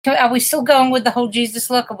Are we still going with the whole Jesus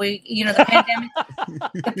look? Are we, the pandemic?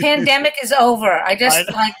 The pandemic is over. I just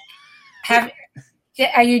have.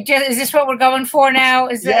 Are you just? Is this what we're going for now?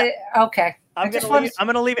 Is that okay? I'm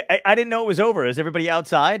gonna leave it. I didn't know it was over. Is everybody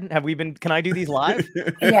outside? Have we been? Can I do these live?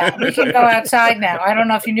 Yeah, we can go outside now. I don't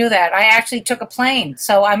know if you knew that. I actually took a plane,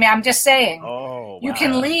 so I mean, I'm just saying. Oh, wow. You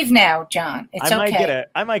can leave now, John. It's okay.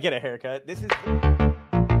 I might get a haircut. This is.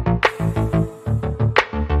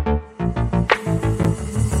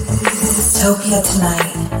 Dystopia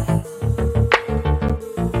Tonight.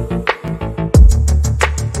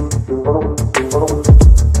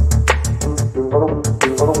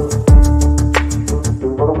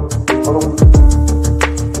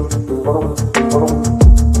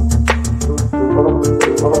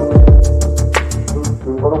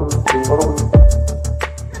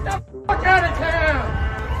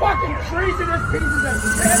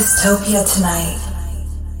 Dystopia Tonight.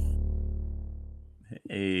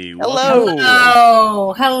 Hey, hello.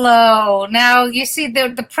 Now you see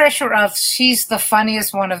the pressure of she's the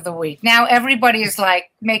funniest one of the week. Now everybody is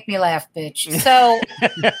like, make me laugh, bitch. So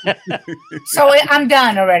I'm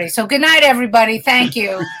done already. So good night, everybody. Thank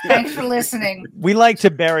you. Thanks for listening. We like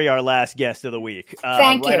to bury our last guest of the week.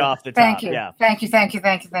 Thank you. Right off the top. Thank you. Yeah. Thank you.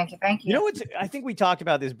 You know what? I think we talked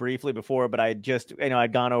about this briefly before, but I'd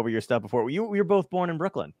gone over your stuff before. You were both born in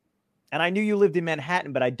Brooklyn. And I knew you lived in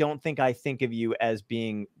Manhattan, but I don't think I think of you as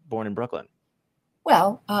being born in Brooklyn.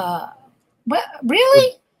 Well,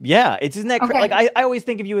 really? Yeah, isn't that okay. Like I always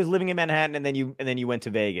think of you as living in Manhattan, and then you went to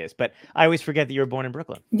Vegas, but I always forget that you were born in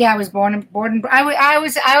Brooklyn. Yeah, I was born in.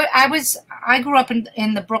 I grew up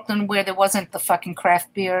in the Brooklyn where there wasn't the fucking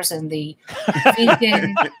craft beers and the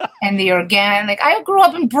vegan and the organic. I grew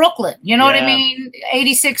up in Brooklyn. You know what I mean?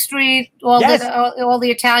 86th Street, all the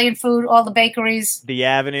Italian food, all the bakeries. The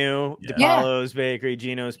Avenue, DiPaolo's Bakery,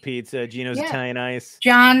 Gino's Pizza, Gino's Italian Ice,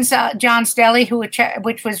 John's Deli,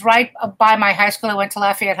 which was right by my high school. I went to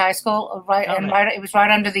Lafayette High School, it was right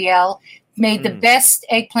under the L. Made the best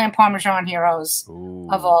eggplant parmesan heroes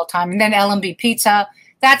of all time, and then L&B Pizza.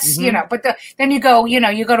 That's but then you go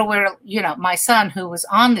to where my son, who was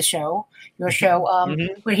on the show, your show,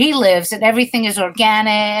 where he lives, and everything is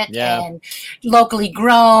organic and locally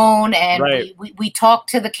grown, and we talk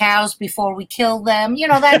to the cows before we kill them.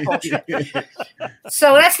 That bullshit.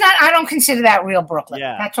 So that's not. I don't consider that real Brooklyn.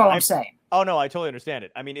 Yeah, that's all I'm saying. Oh, no, I totally understand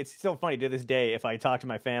it. I mean, it's still funny to this day. If I talk to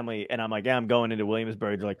my family and I'm like, I'm going into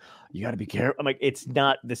Williamsburg, they're like, you got to be careful. I'm like, it's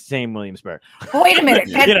not the same Williamsburg. Wait a minute.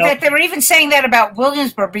 That they were even saying that about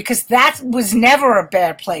Williamsburg because that was never a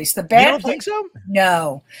bad place. The bad you don't think so?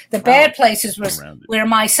 No. The bad places was where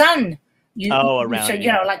my son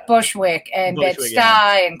like Bushwick and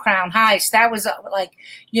Bed-Stuy and Crown Heights. That was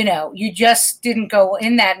you just didn't go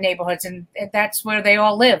in that neighborhoods, and that's where they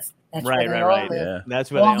all live. That's right. Yeah.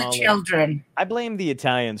 That's where all they the children live. I blame the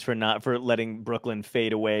Italians for letting Brooklyn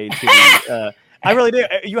fade away. I really do.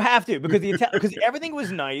 You have to because everything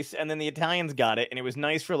was nice, and then the Italians got it, and it was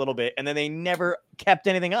nice for a little bit, and then they never kept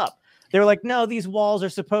anything up. They were like, "No, these walls are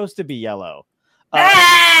supposed to be yellow,"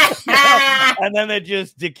 and then they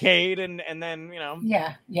just decayed, and then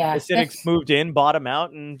the Civics moved in, bought them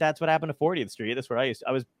out, and that's what happened to 40th Street. That's where I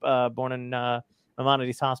was born in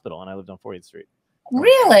Maimonides Hospital, and I lived on 40th Street.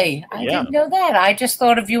 Really? I didn't know that. I just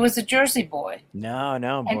thought of you as a Jersey boy.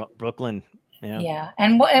 No, Brooklyn. Yeah.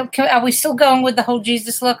 And are we still going with the whole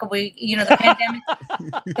Jesus look? Are we, the pandemic?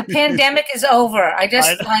 The pandemic is over. I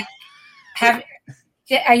just have.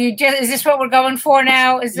 Are you just? Is this what we're going for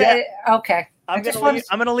now? Is it okay? I'm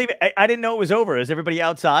gonna leave it. I didn't know it was over. Is everybody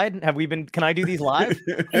outside? Have we been? Can I do these live?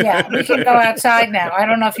 Yeah, we can go outside now. I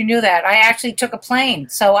don't know if you knew that. I actually took a plane,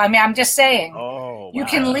 so I mean, I'm just saying. Oh, wow. You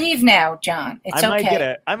can leave now, John. It's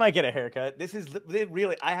okay. I might get a haircut. This is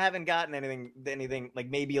really. I haven't gotten anything like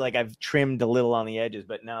maybe like I've trimmed a little on the edges,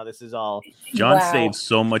 but now this is all. John saved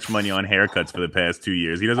so much money on haircuts for the past 2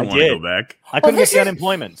 years. He doesn't want to go back. I couldn't get the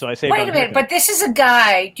unemployment, so I saved. Wait a minute, but this is a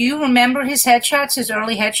guy. Do you remember his headshots? His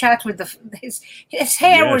early headshots with his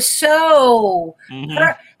hair was so.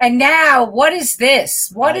 And now, what is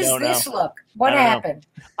this? What is this look? What happened?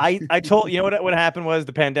 I told you know what happened was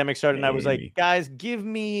the pandemic started, and I was like, guys, give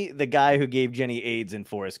me the guy who gave Jenny AIDS in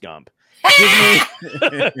Forrest Gump.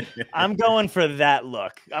 I'm going for that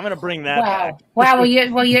look. I'm going to bring that back. Wow.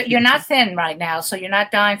 Well, you're not thin right now, so you're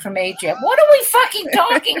not dying from age yet. What are we fucking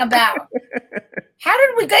talking about? How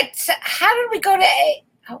did we go to AIDS?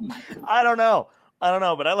 Oh my God. I don't know,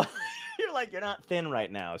 but I love. You're like, you're not thin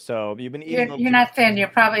right now, so you've been eating. You're not thin. You're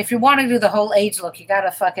probably, if you want to do the whole age look, you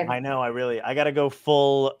gotta fucking. I know. I gotta go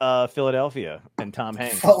full Philadelphia and Tom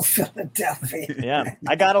Hanks. Full Philadelphia. Yeah,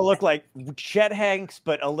 I gotta look like Chet Hanks,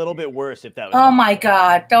 but a little bit worse. If that was. Oh my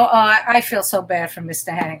God! Don't. I feel so bad for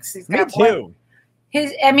Mr. Hanks. He's got Me too.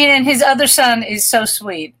 And his other son is so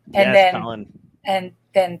sweet. And yes, then,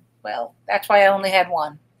 Colin. Well, that's why I only had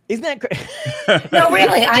one. Isn't that great? No,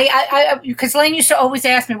 really. Because Lane used to always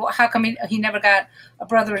ask me, well, how come he never got a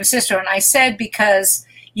brother and sister? And I said, because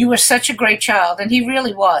you were such a great child, and he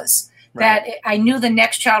really was. Right. That I knew the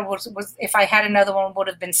next child was if I had another one, would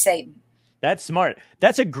have been Satan. That's smart.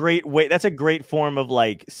 That's a great way. That's a great form of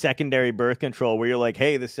like secondary birth control, where you're like,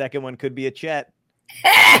 hey, the second one could be a Chet.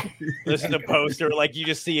 This is a poster. Like you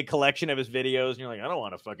just see a collection of his videos, and you're like, I don't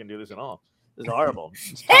want to fucking do this at all. This is horrible.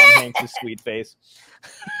 It's Tom Hanks' sweet face.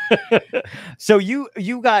 So you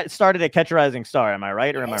got started at Catch a Rising Star, am I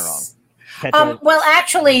right or am I wrong? Well,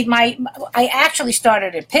 actually, I actually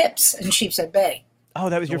started at Pips in Sheepshead Bay. Oh,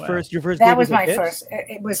 that was your first. Your first. That was my first.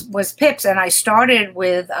 It was Pips, and I started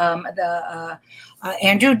with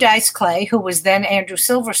Andrew Dice Clay, who was then Andrew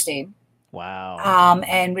Silverstein. Wow.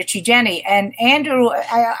 And Richie Jenny and Andrew.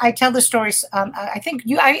 I tell the stories. I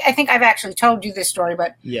think I've actually told you this story,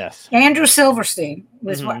 but yes, Andrew Silverstein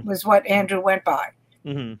was what Andrew went by,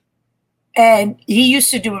 and he used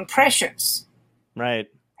to do impressions, right?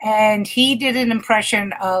 And he did an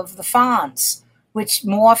impression of the Fonz, which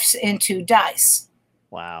morphs into Dice.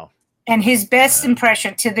 Wow. And his best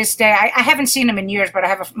impression to this day, I haven't seen him in years, but I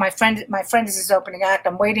have my friend is his opening act.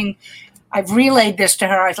 I'm waiting. I've relayed this to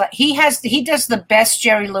her. I was like, he does the best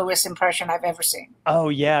Jerry Lewis impression I've ever seen. Oh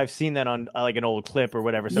yeah, I've seen that on like an old clip or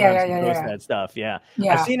whatever. Sometimes he posts that stuff. Yeah,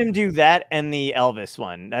 I've seen him do that and the Elvis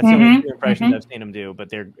one. That's the only two impressions I've seen him do. But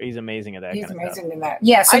he's amazing at that. He's kind of amazing stuff. in that.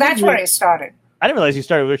 Yeah, so that's where I started. I didn't realize you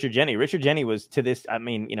started with Richard Jenny. Richard Jenny was to this. I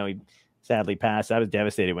mean, he sadly passed. I was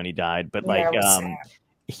devastated when he died. But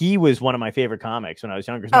he was one of my favorite comics when I was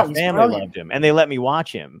younger. My family loved him, and they let me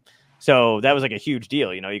watch him. So that was like a huge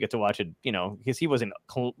deal, you get to watch it, because he wasn't,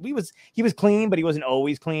 he was clean, but he wasn't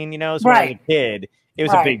always clean, So when I was a kid, it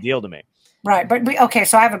was a big deal to me. Right. But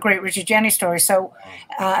so I have a great Richard Jenny story. So,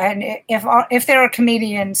 and if there are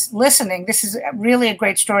comedians listening, this is really a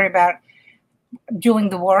great story about doing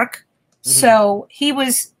the work. Mm-hmm. So he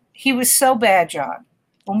was so bad, John.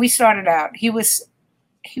 When we started out, he was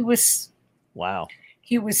wow.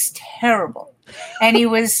 He was terrible. And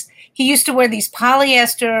he used to wear these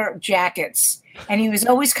polyester jackets, and he was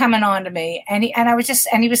always coming on to me. And he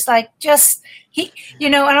was like,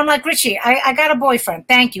 and I'm like, Richie, I got a boyfriend.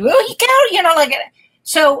 Thank you. Oh,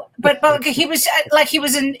 but he was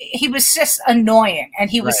just annoying, and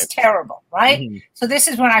he was terrible. Right. Mm-hmm. So this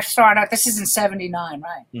is when I started out. This is in 79.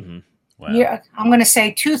 Right. Mm-hmm. Wow. I'm going to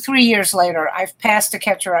say 2-3 years later, I've passed to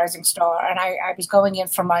Catch a Rising Star, and I was going in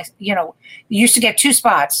for my, you used to get 2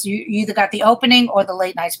 spots. You either got the opening or the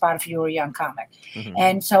late night spot if you were a young comic. Mm-hmm.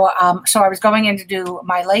 And so I was going in to do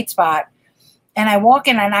my late spot, and I walk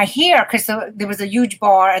in and I hear, because there was a huge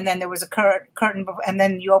bar, and then there was a curtain, and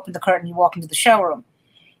then you open the curtain, you walk into the showroom.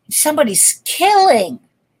 Somebody's killing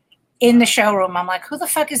in the showroom. I'm like, who the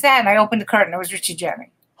fuck is that? And I opened the curtain. It was Richie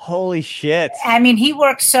Jenny. Holy shit. I mean, he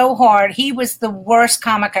worked so hard. He was the worst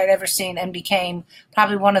comic I'd ever seen and became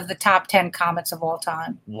probably one of the top 10 comics of all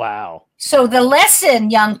time. Wow. So the lesson,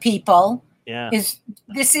 young people, is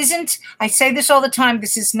this isn't, I say this all the time,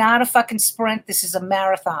 this is not a fucking sprint. This is a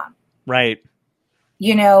marathon. Right.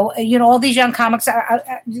 All these young comics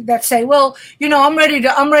that say, well, I'm ready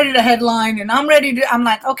to headline, and I'm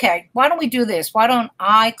like, okay, why don't we do this? Why don't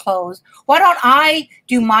I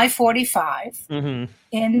do my 45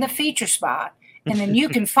 in the feature spot, and then you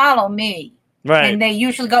can follow me. Right. And they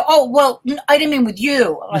usually go, oh, well, I didn't mean with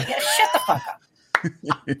you. I'm like, shut the fuck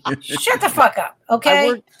up. Shut the fuck up.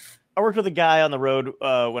 Okay. I worked with a guy on the road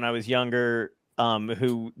when I was younger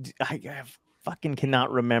who I fucking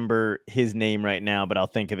cannot remember his name right now, but I'll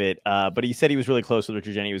think of it. But he said he was really close with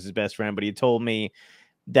Richard Jenny. He was his best friend, but he told me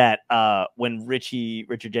that when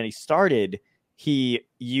Richard Jenny started, he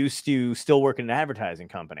used to still work in an advertising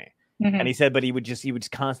company. Mm-hmm. And he said, but he would just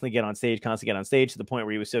constantly get on stage to the point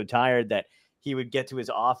where he was so tired that he would get to his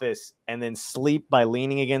office and then sleep by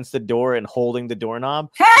leaning against the door and holding the doorknob.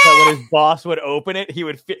 So when his boss would open it, he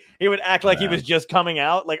would act like he was just coming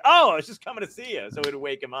out, like, oh, I was just coming to see you. So it would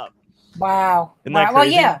wake him up. Wow. Well,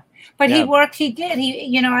 yeah, but he worked. He did.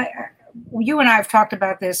 You and I have talked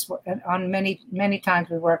about this on many, many times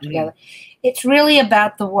we worked together. It's really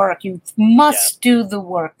about the work. You must do the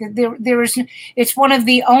work. It's one of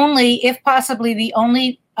the only, if possibly the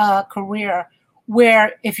only career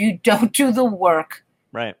where if you don't do the work,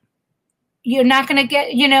 right, you're not going to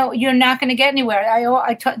get, you're not going to get anywhere.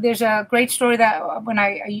 There's a great story that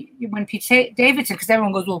when Pete Davidson, because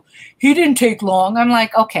everyone goes, well, he didn't take long. I'm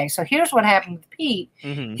like, okay, so here's what happened with Pete.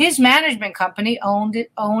 Mm-hmm. His management company owned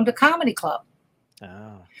a comedy club.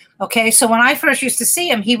 Oh. Okay, so when I first used to see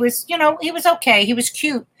him, he was okay. He was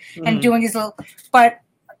cute and doing his little, but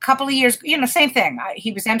a couple of years, same thing.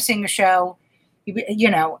 He was emceeing a show.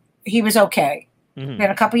 He was okay. Mm-hmm.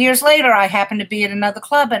 Then a couple of years later, I happened to be at another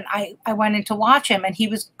club, and I went in to watch him, and he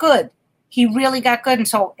was good. He really got good, and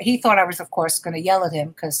so he thought I was, of course, going to yell at him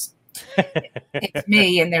because it's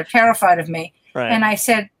me, and they're terrified of me. Right. And I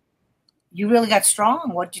said, "You really got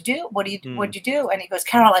strong. What'd you do? What'd you do?" And he goes,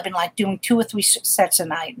 "Carol, I've been doing 2 or 3 sets a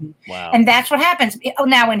night." And that's what happens.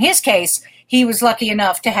 Now, in his case, he was lucky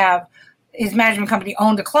enough to have his management company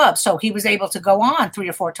owned a club, so he was able to go on 3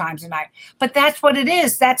 or 4 times a night. But that's what it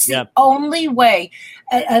is. That's the only way.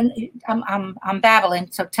 And I'm babbling,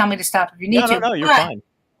 so tell me to stop if you need to. No, you're fine.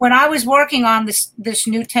 When I was working on this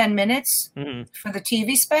new 10 minutes for the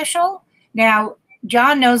TV special, now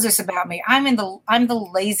John knows this about me. I'm the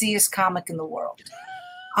laziest comic in the world.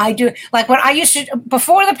 I do when I used to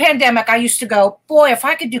before the pandemic. I used to go, boy, if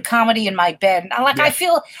I could do comedy in my bed. I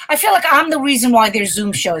feel like I'm the reason why there's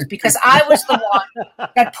Zoom shows, because I was the one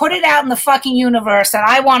that put it out in the fucking universe that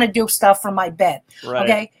I want to do stuff from my bed. Right.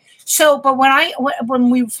 Okay. So, but when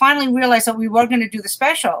we finally realized that we were going to do the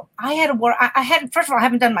special, I had to work. First of all, I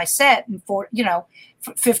haven't done my set in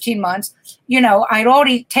 15 months. I'd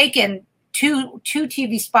already taken two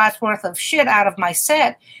TV spots worth of shit out of my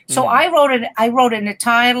set. So I wrote an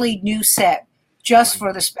entirely new set just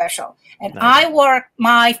for the special. And I worked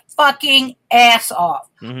my fucking ass off.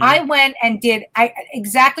 Mm-hmm. I went and did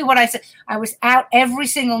exactly what I said. I was out every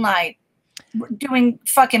single night doing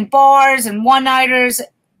fucking bars and one-nighters.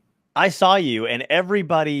 I saw you, and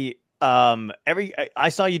everybody I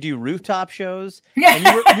saw you do rooftop shows,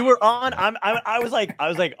 and you were on. I was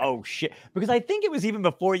like, oh shit, because I think it was even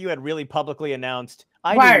before you had really publicly announced.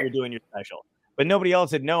 I knew you were doing your special, but nobody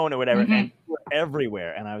else had known or whatever. Mm-hmm. And you were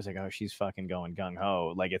everywhere, and I was like, oh, she's fucking going gung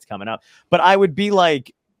ho, like it's coming up. But I would be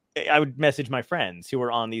like, I would message my friends who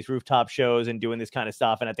were on these rooftop shows and doing this kind of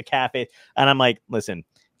stuff, and at the cafe, and I'm like, listen,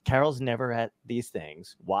 Carol's never at these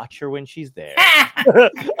things. Watch her when she's there.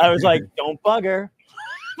 I was like, don't bug her.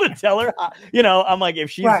 But tell her, I'm like, if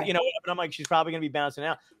she's, I'm like, she's probably going to be bouncing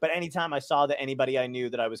out. But anytime I saw that anybody I knew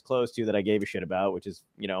that I was close to that I gave a shit about, which is,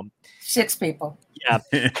 6 people. Yeah.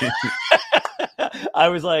 I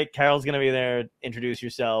was like, Carol's going to be there. Introduce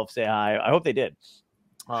yourself. Say hi. I hope they did.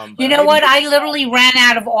 You know what? I literally ran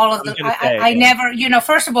out of all of them. I never,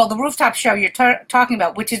 first of all, the rooftop show you're talking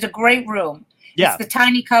about, which is a great room. Yeah. It's the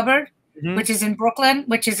Tiny Cupboard, which is in Brooklyn,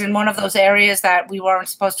 which is in one of those areas that we weren't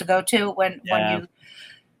supposed to go to when you.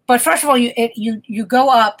 But first of all, you go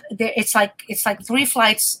up. It's like 3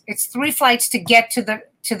 flights. It's 3 flights to get to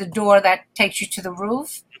the door that takes you to the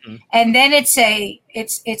roof, and then it's a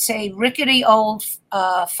rickety old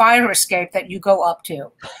fire escape that you go up to.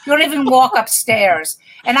 You don't even walk upstairs.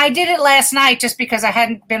 And I did it last night just because I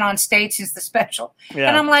hadn't been on stage since the special,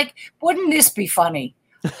 and I'm like, wouldn't this be funny?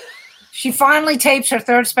 She finally tapes her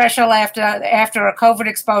 3rd special after a COVID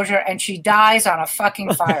exposure, and she dies on a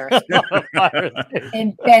fucking fire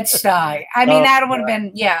in Bed-Stuy. I mean, that would have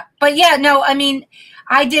been, But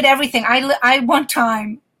I did everything. I one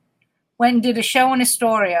time went and did a show in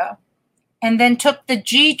Astoria, and then took the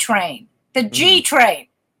G train. The G train.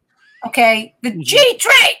 Okay, the G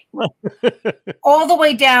train, all the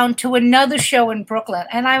way down to another show in Brooklyn.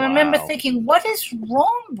 And I remember thinking, what is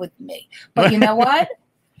wrong with me? But you know what?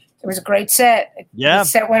 It was a great set. Yeah. The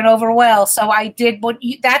set went over well. So I did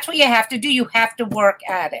that's what you have to do. You have to work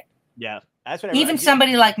at it. Yeah. That's what even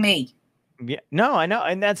somebody like me. Yeah. No, I know.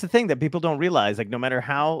 And that's the thing that people don't realize. Like, no matter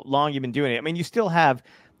how long you've been doing it, I mean, you're still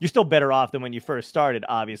better off than when you first started,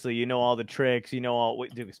 obviously. You know all the tricks, all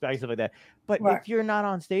what to expect, stuff like that. But if you're not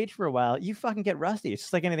on stage for a while, you fucking get rusty. It's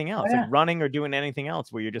just like anything else. Like running or doing anything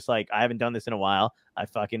else where you're just like, I haven't done this in a while. I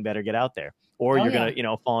fucking better get out there. Or you're going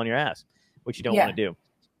to, fall on your ass, which you don't want to do.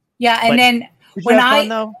 Yeah, and then when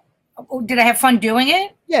did I have fun doing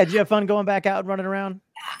it? Yeah, did you have fun going back out and running around?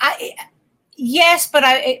 Yes, but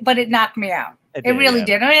it knocked me out. It really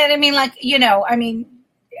did. I mean,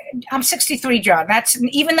 I'm 63, John. That's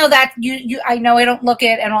even though that I know I don't look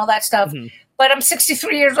it and all that stuff, but I'm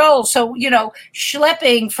 63 years old. So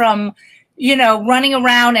schlepping from running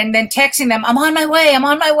around and then texting them, I'm on my way, and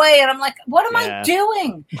I'm like, what am I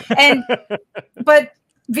doing? And but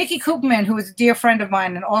Vicky Koopman, who is a dear friend of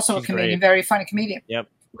mine and also a comedian, very funny comedian. Yep.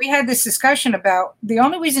 We had this discussion about the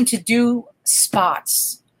only reason to do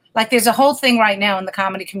spots Like there's a whole thing right now in the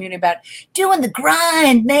comedy community about doing the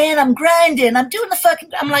grind, man. I'm grinding. I'm doing the fucking.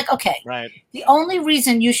 I'm like, okay. Right. The only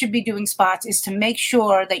reason you should be doing spots is to make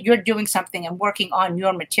sure that you're doing something and working on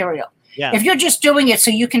your material. Yeah. If you're just doing it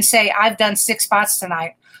so you can say, I've done 6 spots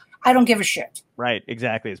tonight, I don't give a shit. Right.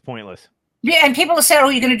 Exactly. It's pointless. Yeah. And people have said, oh,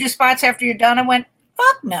 you're going to do spots after you're done. I went,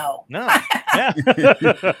 fuck no. No. Yeah.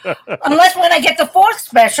 Unless when I get the 4th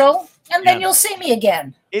special, and then you'll see me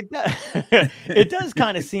again. It does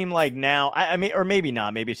kind of seem like now, I mean, or maybe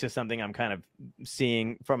not. Maybe it's just something I'm kind of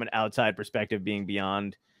seeing from an outside perspective, being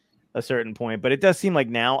beyond a certain point. But it does seem like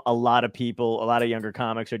now a lot of people, a lot of younger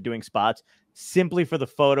comics are doing spots simply for the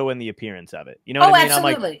photo and the appearance of it. You know what I mean?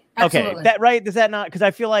 Absolutely. I'm like, absolutely. okay, that right? Does that not? Because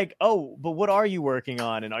I feel like, oh, but what are you working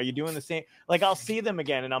on? And are you doing the same? Like, I'll see them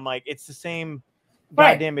again, and I'm like, it's the same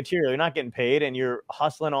goddamn material. You're not getting paid, and you're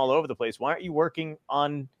hustling all over the place. Why aren't you working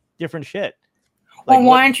on different shit? Like, well,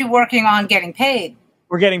 why aren't you working on getting paid?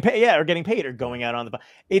 We're getting paid, or getting paid, or going out on the.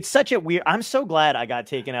 It's such a weird. I'm so glad I got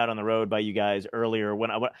taken out on the road by you guys earlier.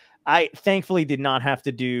 When I thankfully did not have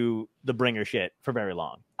to do the bringer shit for very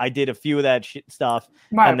long. I did a few of that shit stuff,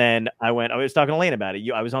 and then I was talking to Lane about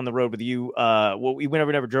it. I was on the road with you. Well, we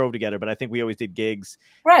never drove together, but I think we always did gigs.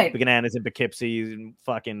 Right. Bananas in Poughkeepsie, and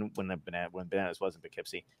fucking when Bananas wasn't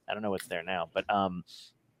Poughkeepsie. I don't know what's there now, but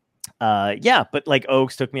yeah, but like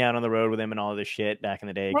Oaks took me out on the road with him and all this shit back in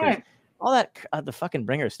the day. Right. All that the fucking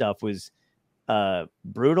bringer stuff was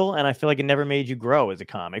brutal, and I feel like it never made you grow as a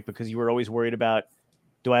comic because you were always worried about,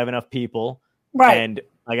 do I have enough people? Right. And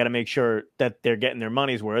I got to make sure that they're getting their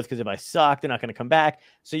money's worth, because if I suck, they're not going to come back.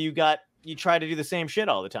 So you try to do the same shit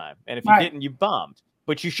all the time, and if you didn't, you bombed.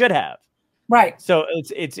 But you should have. Right. So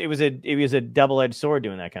it was a double-edged sword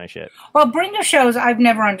doing that kind of shit. Well, bringer shows I've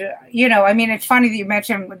never I mean, it's funny that you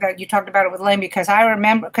mentioned that you talked about it with Lane, because I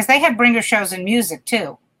remember, because they had bringer shows in music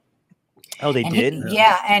too. Oh, they did?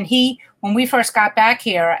 And when we first got back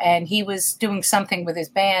here, and he was doing something with his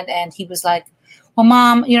band, and he was like, well,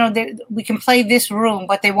 Mom, we can play this room,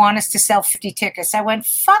 but they want us to sell 50 tickets. I went,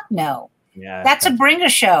 fuck no. Yeah, that's a bringer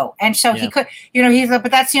show. And so he could, he's like,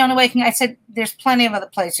 but that's the only way I said, there's plenty of other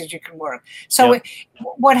places you can work. So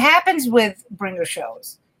what happens with bringer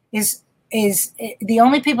shows is the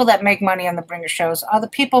only people that make money on the bringer shows are the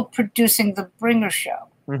people producing the bringer show.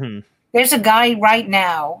 Mm-hmm. There's a guy right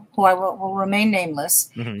now who I will remain nameless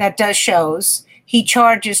that does shows. He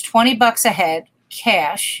charges $20 a head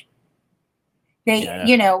cash.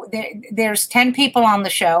 There's 10 people on the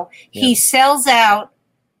show. Yep. He sells out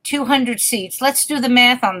 200 seats. Let's do the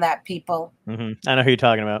math on that, people. Mm-hmm. I know who you're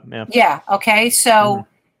talking about. Yeah. Yeah. Okay. So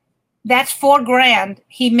that's $4,000.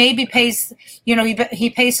 He maybe pays, he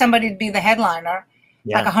pays somebody to be the headliner,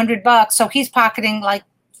 like $100. So he's pocketing like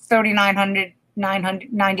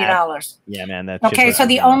 $3,990. Yeah, man. That's okay. So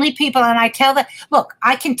the only people, and I tell that, look,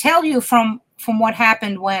 I can tell you from what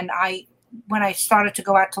happened when I started to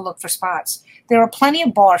go out to look for spots. There are plenty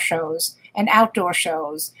of bar shows and outdoor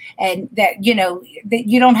shows, and that that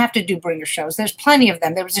you don't have to do bringer shows. There's plenty of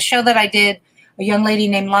them. There was a show that I did, a young lady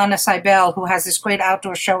named Lana Seibel, who has this great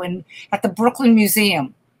outdoor show at the Brooklyn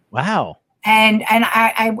Museum. Wow. And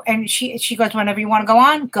she goes, whenever you want to go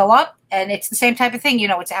on, go up, and it's the same type of thing.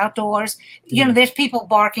 It's outdoors. There's people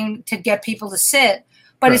barking to get people to sit.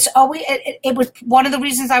 But it's always it was one of the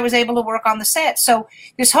reasons I was able to work on the set. So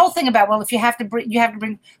this whole thing about, well, if you have to bring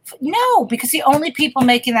no, because the only people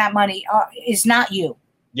making that money is not you.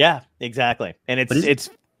 Yeah, exactly. And it's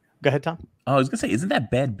go ahead, Tom. I was gonna say, isn't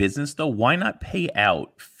that bad business though? Why not pay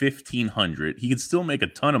out $1,500? He could still make a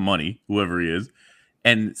ton of money, whoever he is,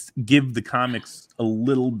 and give the comics a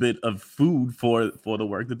little bit of food for the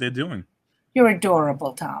work that they're doing. You're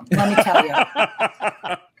adorable, Tom. Let me tell you.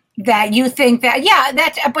 That you think that,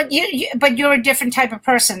 but you're a different type of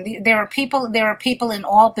person. There are people in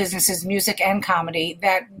all businesses, music and comedy,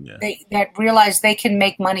 that that realize they can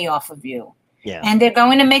make money off of you. Yeah. And they're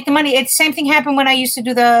going to make the money. It's the same thing happened when I used to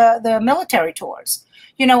do the military tours.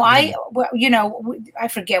 I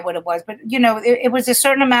forget what it was, but it was a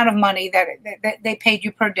certain amount of money that they paid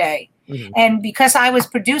you per day. Mm-hmm. And because I was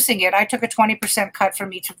producing it, I took a 20% cut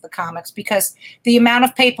from each of the comics, because the amount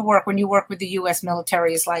of paperwork when you work with the U.S.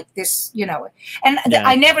 military is like this,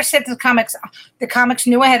 I never said to the comics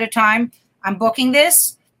knew ahead of time, I'm booking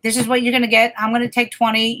this. This is what you're going to get. I'm going to take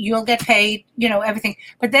 20. You'll get paid, everything.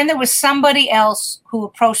 But then there was somebody else who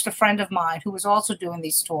approached a friend of mine who was also doing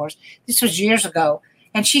these tours. This was years ago.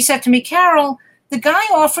 And she said to me, Carol, the guy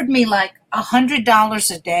offered me like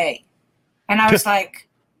 $100 a day. And I was like,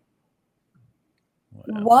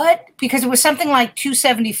 what? Because it was something like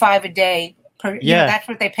 $275 a day per. That's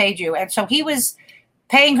what they paid you. And so he was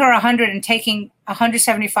paying her $100 and taking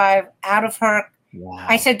 $175 out of her Wow.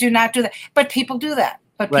 I said, do not do that. But people do that.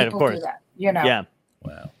 But Right, people of do course. that. You know. Yeah.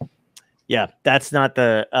 Wow. Yeah, that's not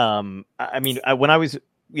the. I mean, when I was,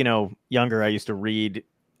 younger, I used to read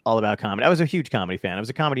all about comedy. I was a huge comedy fan. I was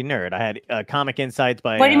a comedy nerd. I had Comic Insights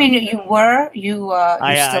by. What do you mean you were? You still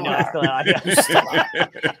are. You still are.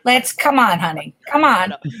 Let's come on, honey. Come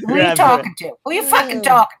on. Who are you talking to? Who are you fucking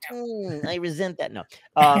talking to? I resent that. No.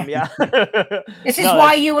 Yeah. This is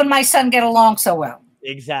why you and my son get along so well.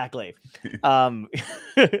 Exactly.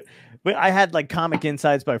 But I had like Comic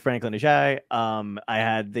Insights by Franklin Ajay. I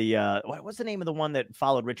had the what's the name of the one that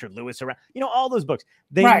followed Richard Lewis around? All those books.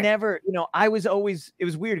 They never, I was always, it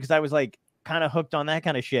was weird because I was like kind of hooked on that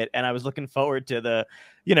kind of shit, and I was looking forward to the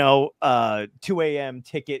 2 a.m.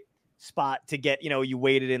 ticket spot to get, you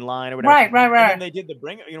waited in line or whatever. Right. And then they did the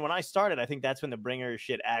Bringer. When I started, I think that's when the Bringer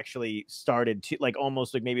shit actually started to like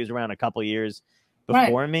almost like maybe it was around a couple of years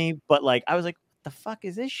before me. But like I was like, the fuck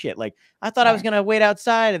is this shit? Like I thought I was gonna wait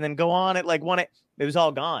outside and then go on at like 1. It was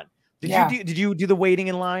all gone. Did you do the waiting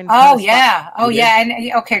in line? Oh yeah.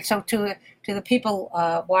 And okay, so to the people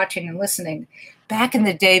watching and listening, back in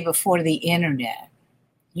the day before the internet,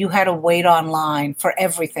 you had to wait online for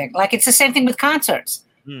everything. Like it's the same thing with concerts.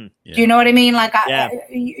 Yeah. Do you know what I mean? Like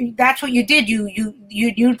that's what you did.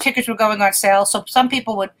 You tickets were going on sale, so some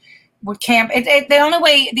people would camp.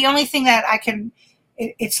 The only thing that I can.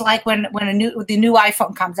 It's like when the new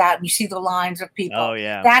iPhone comes out and you see the lines of people. Oh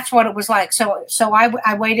yeah, that's what it was like. So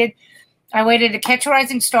I waited to catch a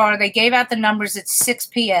rising star. They gave out the numbers at 6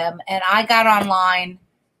 p.m. and I got online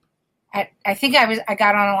I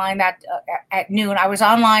got online at noon. I was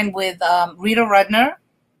online with Rita Rudner.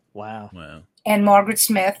 Wow. And Margaret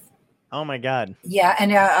Smith. Oh my God. Yeah,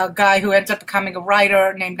 and a guy who ends up becoming a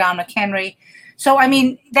writer named Dominic Henry. So I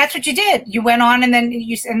mean, that's what you did. You went on, and then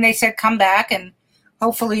they said come back and.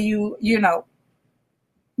 Hopefully you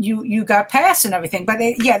got past and everything, but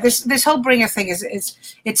this whole Bringer thing is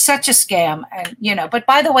it's such a scam, and But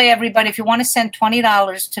by the way, everybody, if you want to send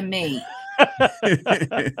 $20 to me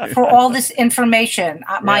for all this information,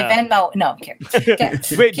 my Venmo. No, I'm kidding.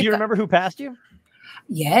 Wait, do you remember who passed you?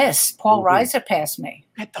 Yes, Paul Reiser passed me.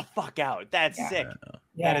 Get the fuck out! That's sick.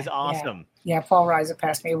 That is awesome. Yeah, Paul Reiser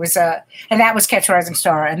passed me. It was and that was Catch a Rising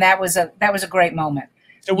Star, and that was a great moment.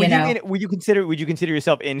 So would you consider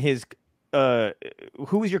yourself in his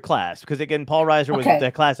who was your class? Because again, Paul Reiser was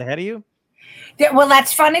the class ahead of you. Yeah, well,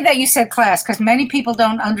 that's funny that you said class because many people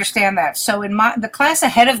don't understand that. So in the class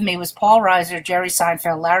ahead of me was Paul Reiser, Jerry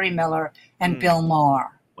Seinfeld, Larry Miller, and Bill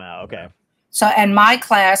Maher. Wow. Okay. So and my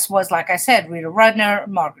class was, like I said, Rita Rudner,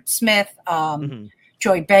 Margaret Smith,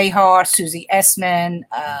 Joy Behar, Susie Essman,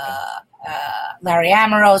 Larry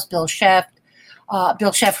Amorose, Bill Sheff.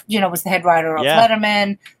 Bill Sheff, was the head writer of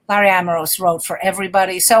Letterman. Larry Amorose wrote for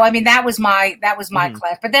everybody. So I mean, that was my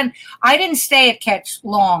class. But then I didn't stay at Catch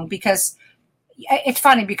long because it's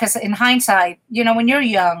funny because in hindsight, when you're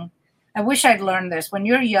young, I wish I'd learned this. When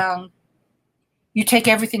you're young, you take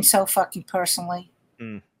everything so fucking personally.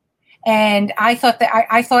 And I thought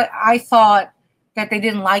that they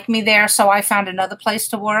didn't like me there, so I found another place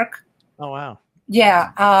to work. Oh wow.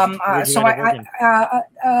 Yeah. So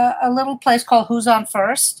a little place called Who's on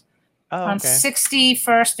First on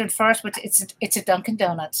 61st and First, which it's a Dunkin'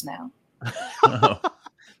 Donuts now.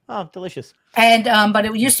 Oh, delicious. And but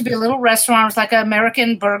it used to be a little restaurant. It was like an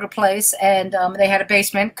American burger place, and they had a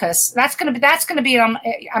basement because that's gonna be. I'm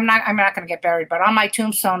not gonna get buried, but on my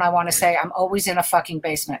tombstone, I want to say I'm always in a fucking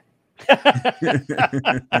basement. Either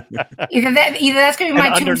that's gonna be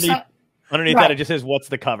my tombstone. Underneath that, it just says, "What's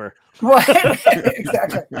the cover?"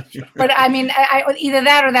 Exactly. But I mean, either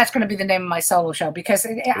that or that's going to be the name of my solo show because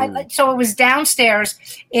so it was downstairs.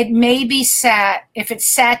 It maybe if it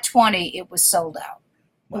sat 20, it was sold out.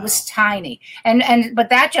 Wow. It was tiny. But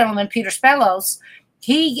that gentleman, Peter Spellos,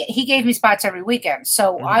 he gave me spots every weekend.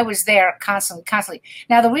 So I was there constantly.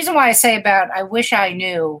 Now, the reason why I say I wish I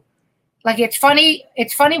knew, like, it's funny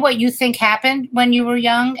what you think happened when you were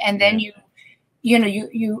young, and then you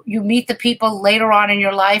meet the people later on in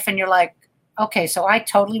your life and you're like, okay, so I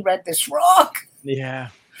totally read this wrong. Yeah.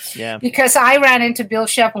 Because I ran into Bill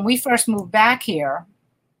Sheff when we first moved back here.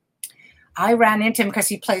 I ran into him because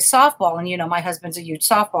he plays softball, and my husband's a huge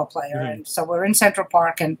softball player, and so we're in Central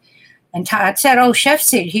Park, and Todd said, "Oh, Sheff's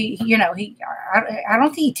here." I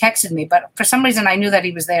don't think he texted me, but for some reason I knew that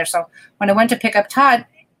he was there. So when I went to pick up Todd,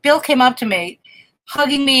 Bill came up to me,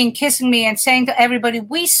 hugging me and kissing me and saying to everybody,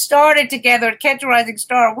 "We started together at Catch a Rising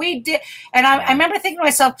Star. We did." And I remember thinking to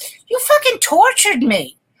myself, "You fucking tortured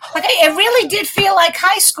me." Like it really did feel like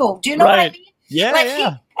high school. Do you know what I mean? Yeah,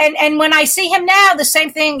 like and when I see him now, the same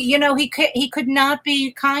thing. He could not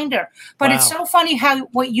be kinder. But It's so funny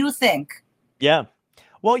what you think Yeah.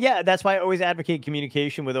 Well, yeah, that's why I always advocate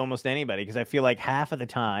communication with almost anybody, because I feel like half of the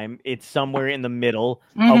time it's somewhere in the middle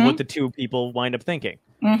of what the two people wind up thinking.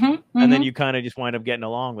 And then you kind of just wind up getting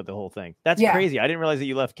along with the whole thing. That's crazy. I didn't realize that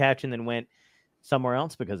you left Catch and then went somewhere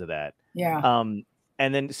else because of that. Yeah.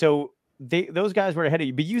 And then so those guys were ahead of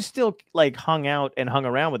you, but you still like hung out and hung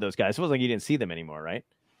around with those guys. It wasn't like you didn't see them anymore, right?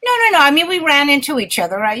 No. I mean, we ran into each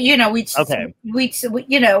other, right? You know, we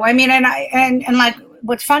you know, I mean, and like,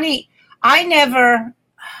 what's funny, I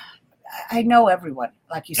know everyone,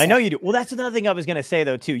 like you said. I know you do. Well, that's another thing I was going to say,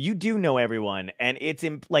 though, too. You do know everyone, and it's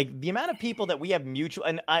like the amount of people that we have mutual,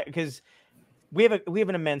 and because we have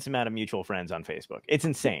an immense amount of mutual friends on Facebook. It's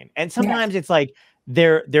insane, and sometimes it's like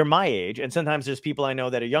they're my age, and sometimes there's people I know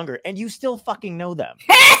that are younger, and you still fucking know them,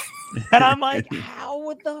 and I'm like,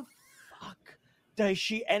 how the fuck does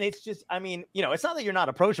she? And it's just, I mean, you know, it's not that you're not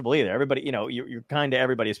approachable either. Everybody, you know, you're kind to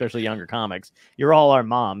everybody, especially younger comics. You're all our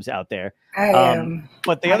moms out there. I am.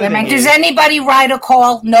 But the other thing does anybody write a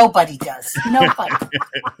call? Nobody does. Nobody.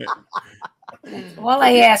 Well,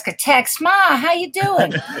 I ask a text, Ma, how you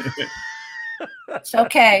doing? It's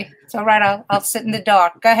okay. It's all right. I'll sit in the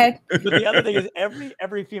dark. Go ahead. But the other thing is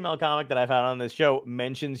every female comic that I've had on this show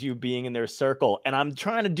mentions you being in their circle, and I'm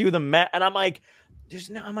trying to do the math, and I'm like,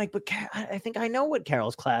 but I think I know what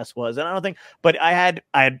Carol's class was, and I don't think. But I had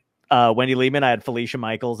Wendy Liebman, I had Felicia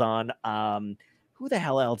Michaels on. Who the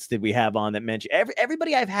hell else did we have on that mentioned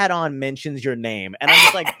everybody I've had on mentions your name, and I'm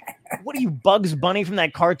just like, what are you, Bugs Bunny from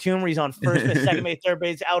that cartoon where he's on first base, second base, third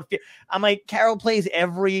base, outfield? I'm like, Carol plays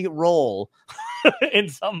every role in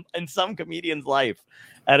some comedian's life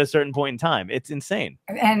at a certain point in time. It's insane.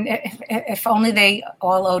 And if only they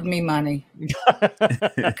all owed me money.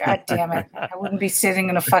 God damn it. I wouldn't be sitting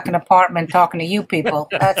in a fucking apartment talking to you people.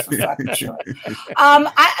 That's for fucking sure.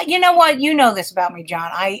 You know what? You know this about me,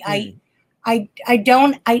 John.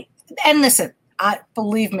 And listen,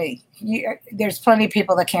 believe me, there's plenty of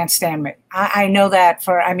people that can't stand me. I know that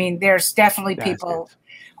there's definitely people.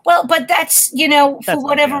 Well, but that's, you know, for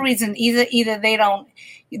whatever reason, either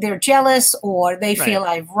they're jealous or they feel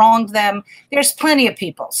I've wronged them. There's plenty of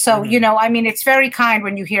people. So, you know, I mean, it's very kind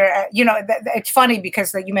when you hear, you know, it's funny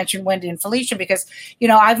because you mentioned Wendy and Felicia, because, you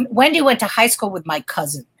know, Wendy went to high school with my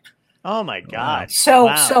cousin. Oh my God.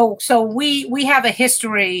 So we have a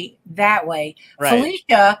history that way. Right.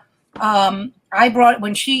 Felicia, I brought,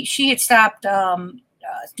 when she had stopped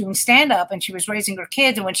doing stand-up and she was raising her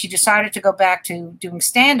kids, and when she decided to go back to doing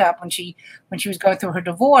stand-up when she was going through her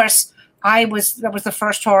divorce, that was the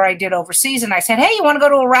first tour I did overseas, and I said, hey, you want to go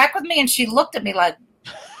to Iraq with me? And she looked at me like,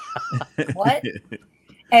 what?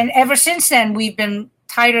 And ever since then we've been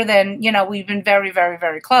tighter than, you know, we've been very, very,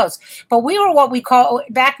 very close. But we were what we call,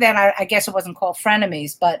 back then, I guess it wasn't called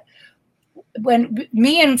frenemies, but when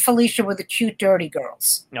me and Felicia were the cute, dirty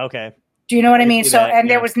girls. Okay. Do you know what I mean? So, and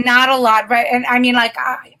there was not a lot, right? And I mean, like,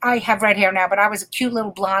 I have red hair now, but I was a cute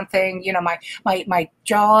little blonde thing. You know, my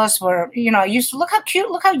jaws were, you know, I used to look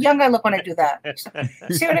how young I look when I do that.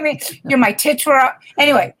 See what I mean? My tits were up.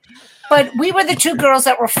 Anyway, but we were the two girls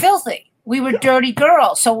that were filthy. We were dirty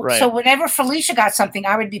girls. So whenever Felicia got something,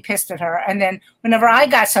 I would be pissed at her. And then whenever I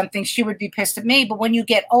got something, she would be pissed at me. But when you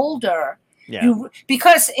get older,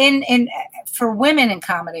 because for women in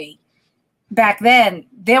comedy, back then,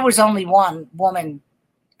 there was only one woman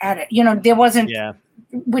at it. You know, there wasn't,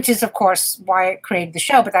 which is, of course, why I created the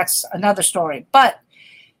show, but that's another story. But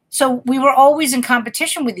so we were always in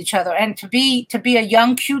competition with each other. And to be a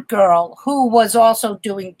young, cute girl who was also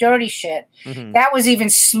doing dirty shit, that was even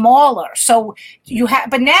smaller. So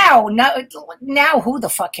but now who the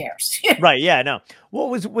fuck cares? Right. Yeah, no. What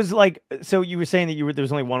was like, so you were saying that there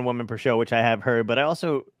was only one woman per show, which I have heard, but I don't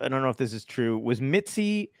know if this is true. Was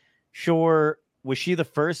Mitzi Shore, was she the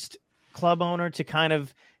first club owner to kind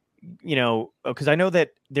of, you know, because I know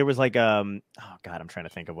that there was like oh God, I'm trying to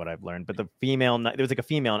think of what I've learned, but there was like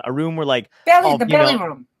a room where like the belly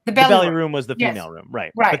room. The belly room was the female room,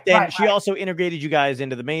 right? But then she also integrated you guys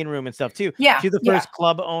into the main room and stuff too. Yeah, she's the first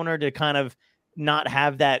club owner to kind of not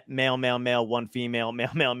have that male, one female,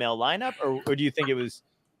 male lineup, or do you think it was?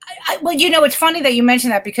 Well, you know, it's funny that you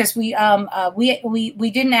mentioned that, because we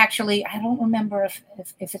didn't actually. I don't remember if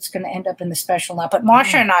it's going to end up in the special now. But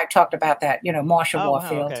Marsha and I talked about that. You know, Marsha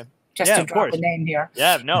Warfield, just to drop a name here.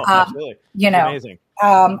 Yeah, no, absolutely. You know, amazing.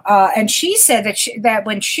 And she said that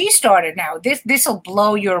when she started, now this will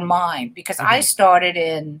blow your mind, because I started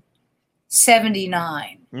in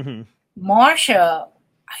 '79. Marsha,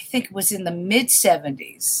 I think, was in the mid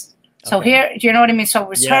 '70s. So here, do you know what I mean? So it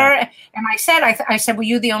was her, and I said, were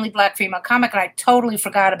you the only black female comic? And I totally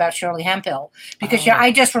forgot about Shirley Hemphill, because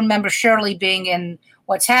I just remember Shirley being in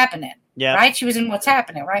What's Happening. Yeah. Right? She was in What's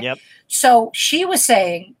Happening, right? Yep. So she was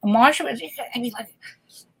saying, Marsha was, I mean, like,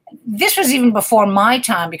 this was even before my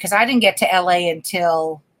time because I didn't get to LA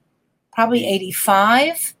until probably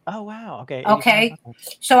 85. Oh, wow. Okay. Okay.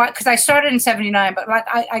 So, because I started in 79, but like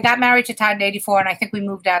I got married to Todd in 84, and I think we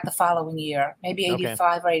moved out the following year, maybe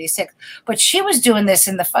 85 or 86. But she was doing this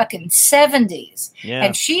in the fucking 70s. Yeah.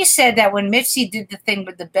 And she said that when Mitzi did the thing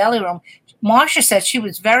with the belly room, Marsha said she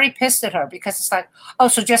was very pissed at her because it's like, oh,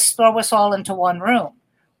 so just throw us all into one room.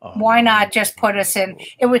 Oh. Why not just put us in?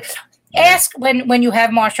 It would ask when you have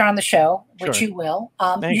Marsha on the show, which Sure. you will.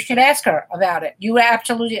 You should ask her about it. You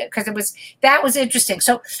absolutely, because that was interesting.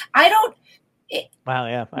 So I don't. Wow.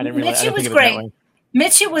 Yeah. I didn't realize. Mitzi was great.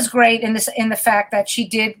 Mitzi was great in the fact that she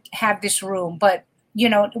did have this room, but you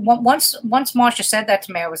know, once Marsha said that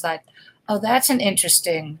to me, I was like, oh, that's an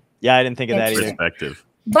interesting. Yeah, I didn't think of that either. Perspective.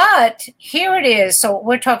 But here it is. So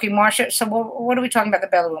we're talking Marsha. So what are we talking about the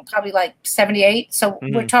belly room? Probably like 78. So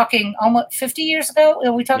we're talking almost 50 years ago.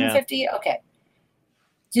 Are we talking 50? Okay.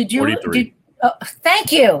 Did you? 43.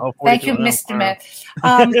 Thank you. Oh, Thank you, Mr. Man.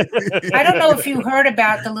 I don't know if you heard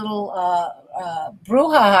about the little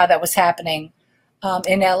brouhaha that was happening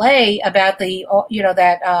in LA about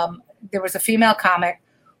that there was a female comic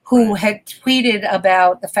who had tweeted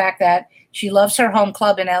about the fact that she loves her home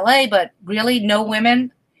club in LA, but really no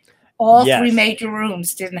women. All three major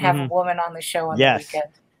rooms didn't have a woman on the show on the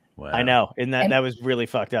weekend. Wow. I know. And that was really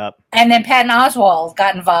fucked up. And then Patton Oswalt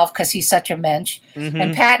got involved because he's such a mensch.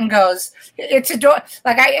 And Patton goes, it's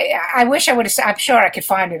like I wish I would have, I'm sure I could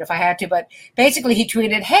find it if I had to, but basically he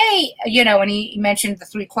tweeted, hey, and he mentioned the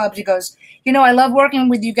 3 clubs. He goes, I love working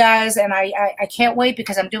with you guys, and I can't wait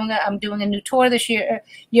because I'm doing a new tour this year,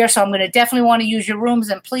 so I'm going to definitely want to use your rooms,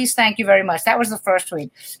 and please, thank you very much. That was the first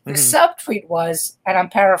tweet. The subtweet was, and I'm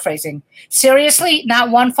paraphrasing, seriously, not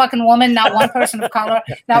one fucking woman, not one person of color,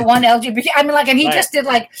 not one LGBT. I mean, like, and he just did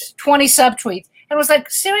like 20 subtweets, and was like,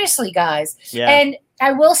 seriously, guys. Yeah. And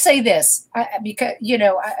I will say this, because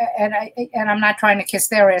and I'm not trying to kiss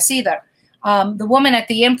their ass either. The woman at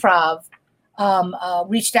the Improv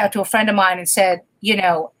reached out to a friend of mine and said,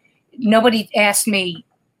 nobody asked me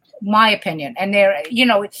my opinion, and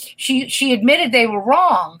she admitted they were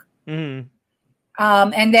wrong. And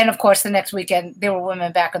then, of course, the next weekend there were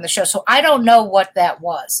women back on the show. So I don't know what that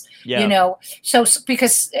was, So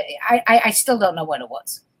because I still don't know what it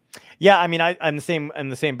was. Yeah, I mean, I'm the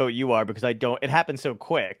same boat you are because I don't. It happened so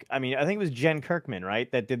quick. I mean, I think it was Jen Kirkman,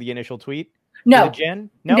 right, that did the initial tweet. No, Jen.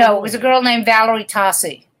 No, it was a girl named Valerie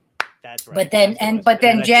Tassi. That's right. But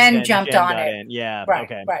then Jen jumped on it. Yeah. Right.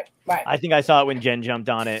 Okay. Right. I think I saw it when Jen jumped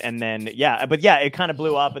on it, and then it kind of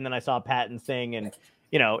blew up, and then I saw Patton's thing, and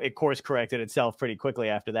it course corrected itself pretty quickly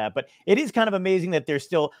after that. But it is kind of amazing that there's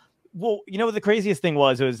still. Well, what the craziest thing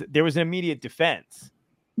was there was an immediate defense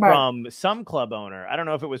from some club owner. I don't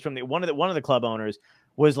know if it was from one of the club owners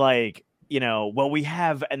was like, well, we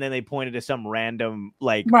have, and then they pointed to some random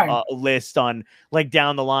list on like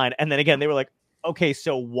down the line, and then again they were like, okay,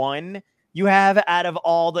 so one you have out of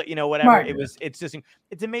all the whatever. Right.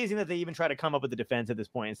 It's amazing that they even try to come up with a defense at this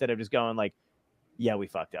point instead of just going like, yeah, we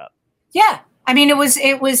fucked up. Yeah, I mean it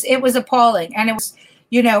was appalling, and it was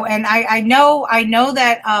and I know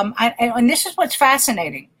that and this is what's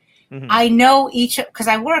fascinating. I know because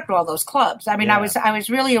I worked all those clubs. I mean, I was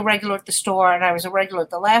really a regular at the store, and I was a regular at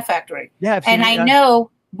the Laugh Factory. Yeah, and I know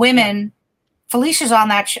women. Yeah. Felicia's on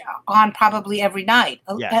that on probably every night.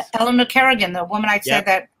 Yes. Eleanor Kerrigan, the woman I said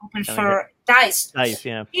that opens for Dice. Dice,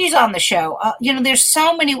 yeah. She's on the show. There's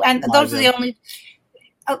so many, and those are the only.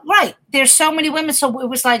 Right, there's so many women. So it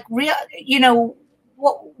was like real.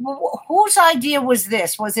 Whose idea was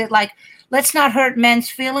this? Was it like, let's not hurt men's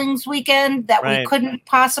feelings weekend that we couldn't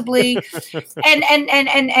possibly,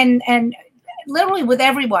 and literally with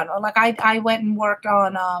everyone. Like I went and worked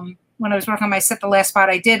on when I was working on my set. The last spot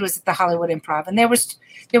I did was at the Hollywood Improv, and there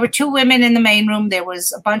were 2 women in the main room. There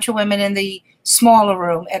was a bunch of women in the smaller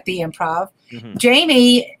room at the Improv.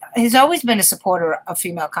 Jamie has always been a supporter of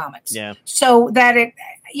female comics. Yeah. So that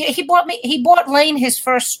he bought Lane his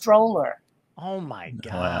first stroller. Oh my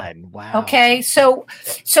God! Wow. Okay, so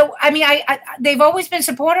I mean, I they've always been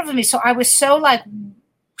supportive of me. So I was so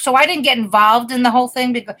I didn't get involved in the whole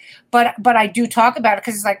thing, but I do talk about it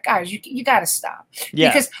because it's like, guys, you got to stop. Yeah.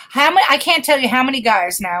 Because I can't tell you how many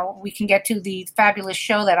guys now we can get to the fabulous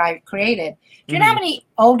show that I created. Do you know how many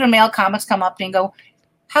older male comics come up to me and go,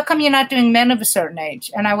 how come you're not doing men of a certain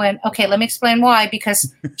age? And I went, okay, let me explain why.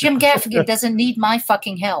 Because Jim Gaffigan doesn't need my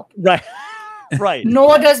fucking help. Right. Right.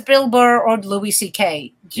 Nor does Bill Burr or Louis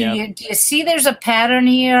C.K. Do you see there's a pattern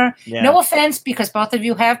here? Yeah. No offense, because both of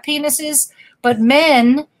you have penises, but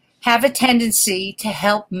men have a tendency to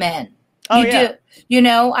help men. Oh, you do. You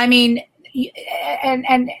know, I mean,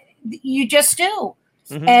 and you just do.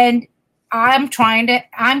 Mhm. And I'm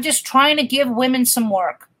just trying to give women some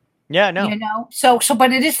work. Yeah, no. You know, so,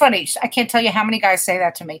 but it is funny. I can't tell you how many guys say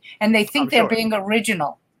that to me, and they think they're being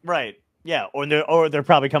original. Right. Yeah. Or they're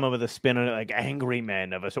probably coming with a spin on it, like angry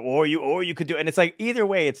men of us, or you could do, and it's like either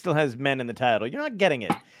way, it still has men in the title. You're not getting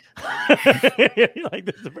it. Like,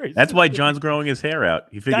 that's why John's growing his hair out.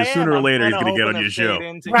 He figures sooner or later he's going to get on your show.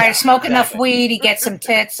 Right. Smoke enough weed, he gets some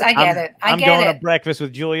tits. I get it. I'm going to breakfast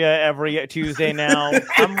with Julia every Tuesday now.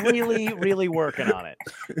 I'm really, really working on it.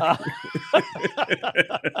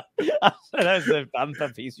 I'm a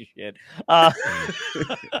piece of shit.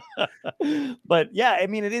 But yeah, I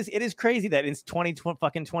mean, it is crazy that it's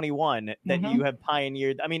 2021 that you have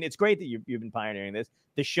pioneered. I mean, it's great that you've been pioneering this.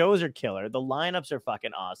 The shows are killer. The lineups are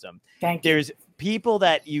fucking awesome. There's people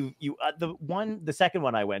that the second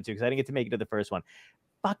one I went to, because I didn't get to make it to the first one.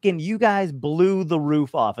 Fucking, you guys blew the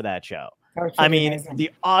roof off of that show. I mean, amazing.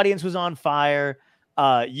 The audience was on fire.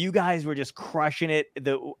 You guys were just crushing it.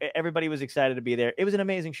 Everybody was excited to be there. It was an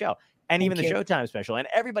amazing show. And even the Showtime special, and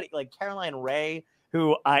everybody, like Caroline Rhea,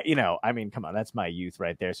 who I mean, come on, that's my youth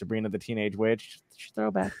right there. Sabrina the Teenage Witch,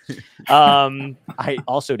 throwback. I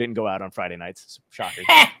also didn't go out on Friday nights. Shocker.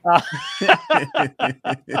 But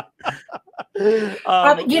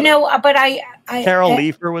I Carol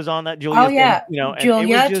Leifer was on that. Julia. Oh yeah.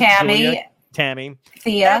 Julia, Tammy,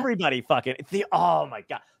 Thea, everybody fucking Thea. Oh my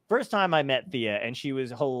God. First time I met Thea, and she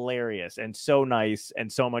was hilarious and so nice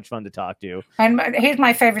and so much fun to talk to. And here's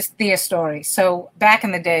my favorite Thea story. So back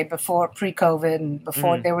in the day, before pre-COVID and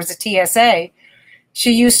before there was a TSA,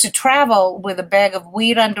 she used to travel with a bag of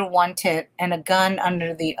weed under one tit and a gun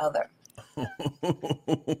under the other.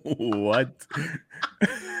 What?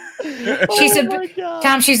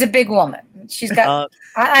 Tom, she's a big woman. She's got,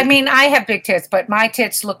 I mean, I have big tits, but my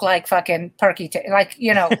tits look like fucking perky tits. Like,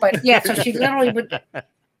 but yeah, so she literally would...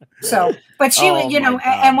 So, but she,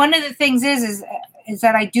 and one of the things is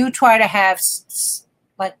that I do try to have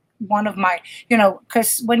like one of my,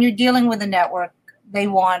 because when you're dealing with a network, they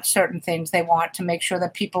want certain things. They want to make sure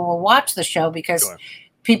that people will watch the show because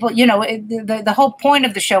people, the whole point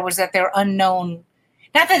of the show was that they're unknown.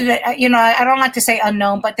 Not that, I don't like to say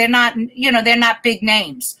unknown, but they're not, they're not big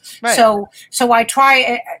names. Right. So I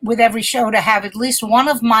try with every show to have at least one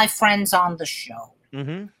of my friends on the show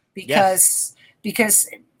because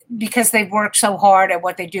they work so hard at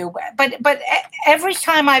what they do. But every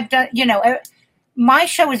time I've done, my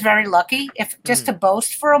show is very lucky, if just to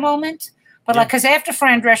boast for a moment. But because after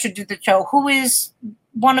Fran Drescher did the show, who is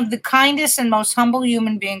one of the kindest and most humble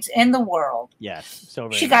human beings in the world. Yes, so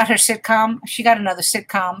she got her sitcom. She got another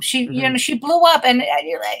sitcom. She, she blew up, and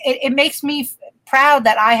it makes me proud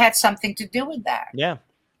that I had something to do with that. Yeah.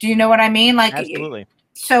 Do you know what I mean? Like, absolutely.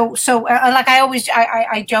 So like I always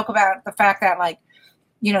I joke about the fact that like,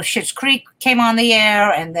 Schitt's Creek came on the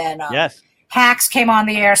air, and then Hacks came on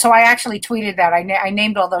the air. So I actually tweeted that I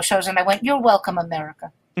named all those shows, and I went, "You're welcome,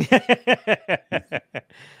 America."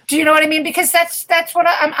 Do you know what I mean? Because that's what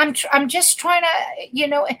I'm just trying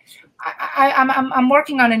to, I'm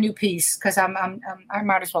working on a new piece because I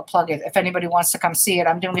might as well plug it if anybody wants to come see it.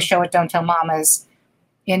 I'm doing a show at Don't Tell Mamas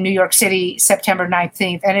in New York City, September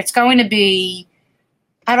 19th, and it's going to be,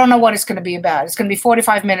 I don't know what it's going to be about. It's going to be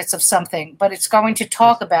 45 minutes of something, but it's going to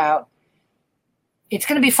talk about, it's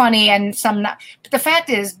going to be funny and some not. But the fact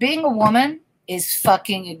is, being a woman is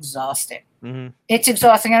fucking exhausting. Mm-hmm. It's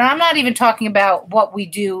exhausting. And I'm not even talking about what we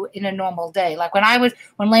do in a normal day. Like when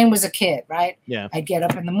Lane was a kid, right? Yeah. I'd get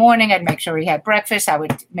up in the morning. I'd make sure he had breakfast. I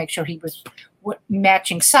would make sure he was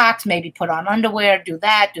matching socks, maybe put on underwear, do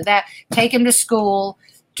that, take him to school,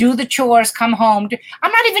 do the chores, come home.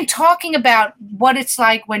 I'm not even talking about what it's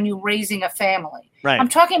like when you're raising a family. Right. I'm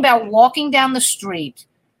talking about walking down the street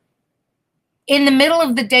in the middle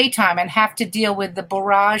of the daytime and have to deal with the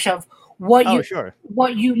barrage of what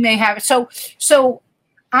you may have. So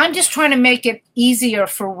I'm just trying to make it easier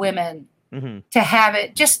for women to have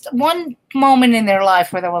it just one moment in their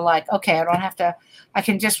life where they were like, okay, I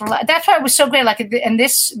can just relax. That's why it was so great. Like, and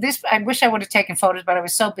this, I wish I would have taken photos, but I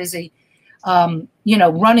was so busy,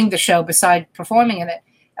 running the show beside performing in it.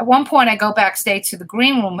 At one point I go backstage to the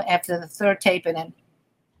green room after the third taping, and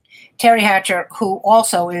Terry Hatcher, who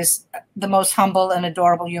also is the most humble and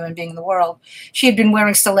adorable human being in the world, she had been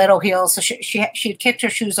wearing stiletto heels, so she had kicked her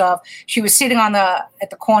shoes off. She was sitting in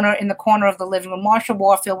the corner of the living room. Marsha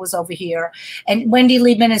Warfield was over here, and Wendy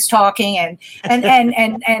Liebman is talking, and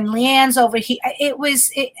Leanne's over here.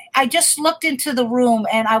 I just looked into the room,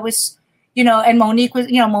 and I was, and Monique was,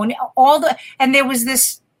 and there was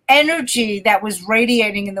this energy that was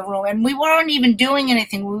radiating in the room, and we weren't even doing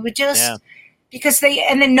anything. We were just because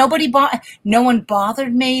and then no one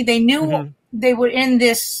bothered me. They knew they were in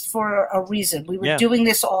this for a reason. We were doing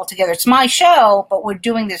this all together. It's my show, but we're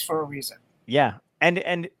doing this for a reason. Yeah.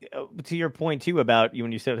 And to your point too about you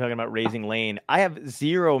when you started talking about raising Lane, I have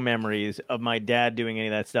zero memories of my dad doing any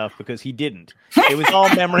of that stuff because he didn't. It was all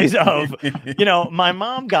memories of, my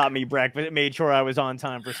mom got me breakfast, made sure I was on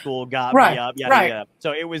time for school, got me up, yada.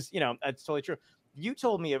 So it was, that's totally true. You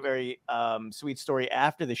told me a very sweet story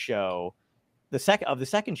after the show, the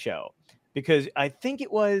second show, because I think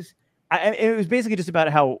it was basically just about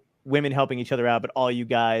how women helping each other out, but all you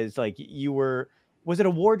guys, like you were. Was it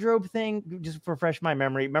a wardrobe thing? Just to refresh my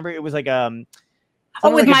memory. Remember, it was like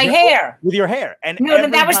with my hair, with your hair. And no,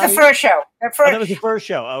 that was the first show. That was the first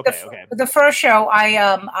show. Okay, okay. The first show,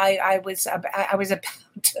 I was,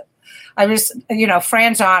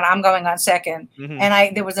 Fran's on. I'm going on second,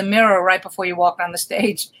 and there was a mirror right before you walked on the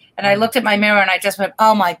stage, and I looked at my mirror and I just went,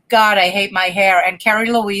 "Oh my God, I hate my hair." And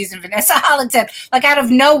Carrie Louise and Vanessa Hollington, like out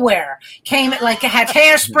of nowhere, came like had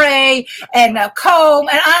hairspray and a comb,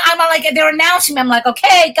 and I'm like, they're announcing me. I'm like,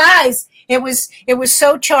 "Okay, guys." It was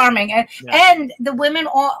so charming, and the women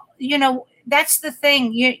all, that's the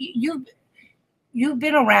thing. You've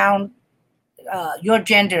been around your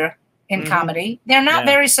gender in comedy. They're not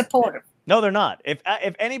very supportive. No, they're not. If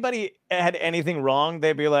anybody had anything wrong,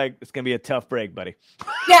 they'd be like, "It's gonna be a tough break, buddy."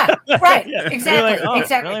 Yeah, right. Exactly. Like,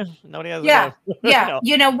 exactly. Really? Nobody has.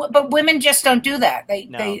 But women just don't do that. They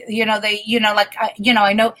I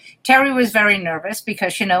know Terry was very nervous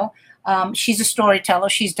because she's a storyteller.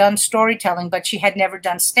 She's done storytelling, but she had never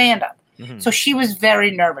done stand up. So she was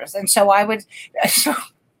very nervous, and so I would. So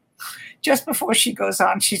just before she goes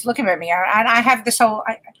on, she's looking at me, and I have this whole.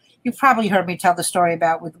 You've probably heard me tell the story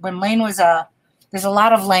about when Lane was there's a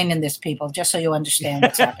lot of Lane in this, people, just so you understand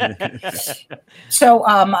what's happening. So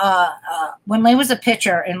when Lane was a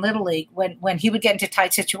pitcher in Little League, when he would get into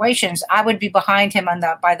tight situations, I would be behind him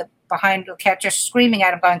behind the catcher, screaming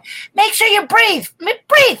at him, going, "Make sure you breathe,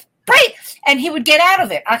 breathe." And he would get out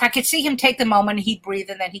of it. Like I could see him take the moment, and he'd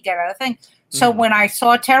breathe, and then he'd get out of the thing. So when I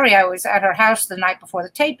saw Terry, I was at her house the night before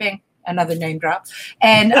the taping. Another name drop.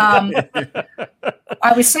 And I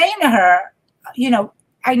was saying to her,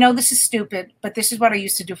 I know this is stupid, but this is what I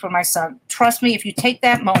used to do for my son. Trust me, if you take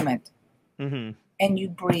that moment and you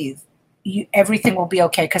breathe, everything will be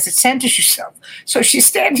okay because it centers yourself. So she's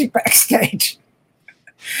standing backstage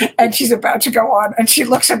and she's about to go on, and she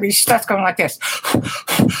looks at me. She starts going like this.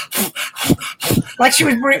 Like she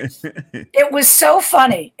was breathing. It was so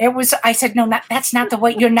funny. I said, "No, that's not the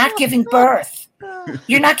way. You're not giving birth.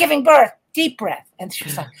 You're not giving birth. Deep breath." And she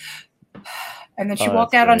was like, and then she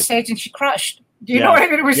walked out on stage and she crushed. Do you know what I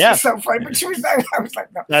mean? It was just so funny. But she was there. I was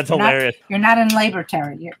like, "No, that's hilarious. You're not in labor,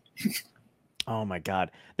 Terry." Oh my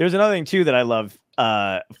God. There's another thing too that I love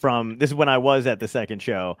from this is when I was at the second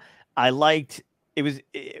show. I liked it was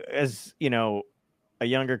as a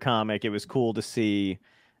younger comic. It was cool to see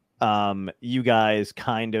you guys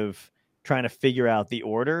kind of trying to figure out the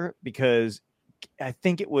order, because I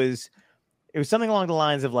think it was something along the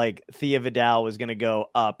lines of like Thea Vidal was going to go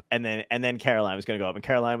up and then Caroline was going to go up, and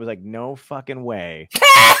Caroline was like, "No fucking way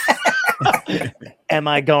am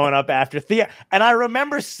I going up after Thea." And I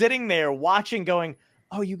remember sitting there watching going,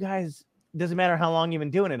 "Oh, you guys, doesn't matter how long you've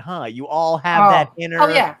been doing it, huh? You all have that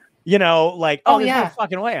inner, there's no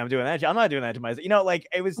fucking way I'm doing that. I'm not doing that to myself." Like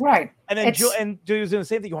it was right. And then Julia was doing the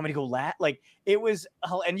same thing. "You want me to go last?" Like it was,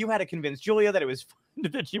 and you had to convince Julia that it was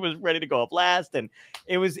that she was ready to go up last, and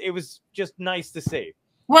it was just nice to see.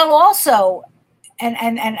 Well, also, and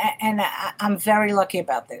I'm very lucky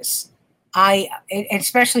about this.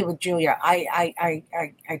 Especially with Julia, I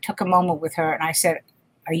took a moment with her and I said,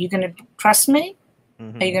 "Are you going to trust me? Are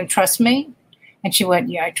you going to trust me?" And she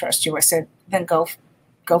went, "Yeah, I trust you." I said, "Then go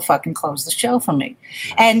fucking close the show for me."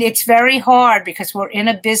 And it's very hard because we're in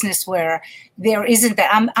a business where there isn't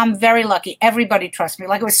that. I'm very lucky. Everybody trusts me.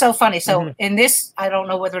 Like, it was so funny. So in this, I don't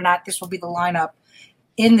know whether or not this will be the lineup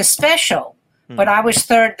in the special, but I was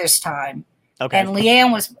third this time. Okay. And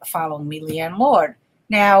Leanne was following me, Leanne Lord.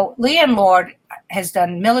 Now, Leanne Lord has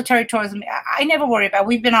done military tours. I never worry about.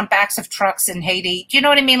 We've been on backs of trucks in Haiti. Do you know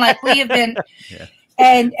what I mean? Like, we have been. Yeah.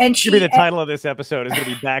 And she. Should be the title of this episode is going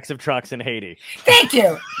to be "Backs of Trucks in Haiti." Thank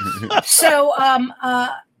you. So, I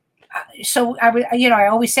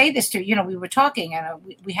always say this to we were talking and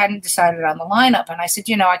we hadn't decided on the lineup, and I said,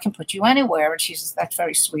 I can put you anywhere, and she says, "That's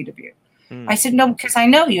very sweet of you." I said, "No, because I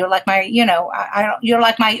know you're like my, you're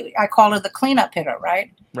like my." I call her the cleanup hitter,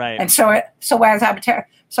 right? Right. And so as I'm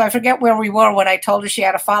So I forget where we were when I told her she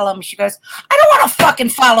had to follow me. She goes, I don't want to fucking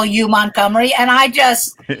follow you, Montgomery. And I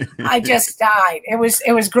just died. It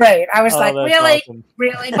was great. I was like, really? Awesome.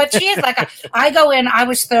 Really? But she is like, I go in, I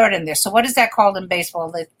was third in this. So what is that called in baseball?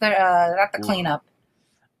 Not the cleanup.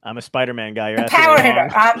 I'm a Spider-Man guy. You're the power hitter.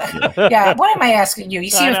 Yeah. What am I asking you? You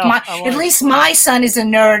see, at least my son is a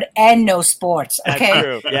nerd and knows sports. Okay. That's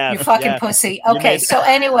true. Yeah. You fucking pussy. Okay. So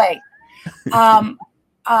anyway,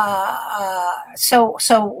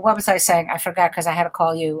 so what was I saying? I forgot because I had to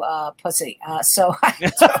call you pussy. So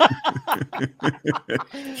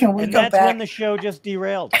can we and go that's back? When the show just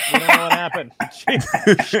derailed. We don't know what happened.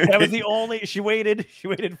 That was the only. She waited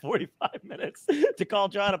 45 minutes to call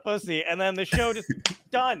John a pussy, and then the show just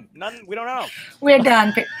done. None. We don't know. We're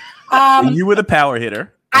done. You were the power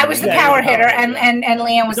hitter. I was the power hitter, and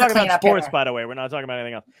Leanne was the cleanup about sports, hitter. By the way, we're not talking about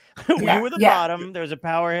anything else. You were the bottom. There's a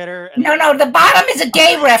power hitter. And no, the bottom is a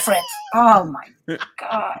gay reference. Oh my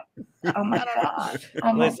god! Oh my god!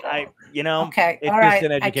 Oh my god! Okay, it's all right. Just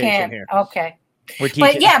an education here. Okay, we're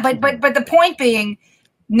teaching. But the point being,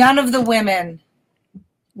 none of the women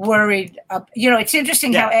worried. It's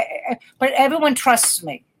interesting how, but everyone trusts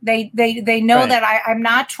me. They know that I'm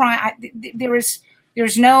not trying.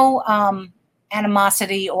 There's no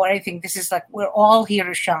animosity or anything. This is like, we're all here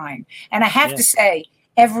to shine. And I have to say,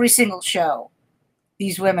 every single show,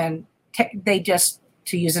 these women, they just,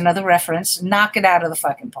 to use another reference, knock it out of the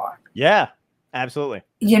fucking park. Yeah, absolutely.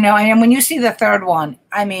 And when you see the third one,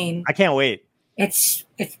 I mean, I can't wait. It's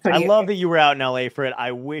pretty. I love that you were out in LA for it.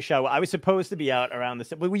 I wish I was supposed to be out around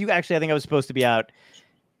this. Well, I think I was supposed to be out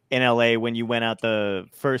in LA when you went out the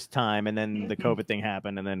first time, and then the COVID thing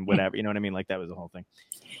happened, and then whatever, you know what I mean? Like, that was the whole thing.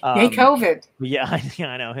 Yay, COVID. Yeah,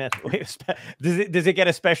 I know. Does it get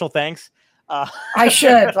a special thanks? I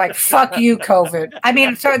should. Like, fuck you, COVID. I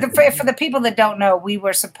mean, so for the people that don't know, we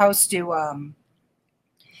were supposed to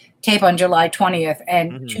tape on July 20th,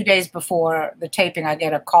 and 2 days before the taping, I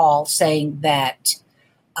get a call saying that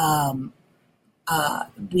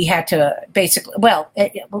we had to basically,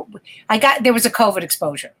 there was a COVID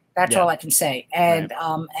exposure. That's all I can say. And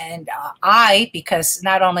I, because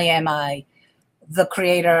not only am I the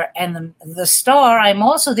creator and the star, I'm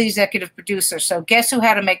also the executive producer. So guess who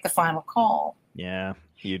had to make the final call? Yeah,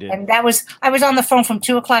 you did. And I was on the phone from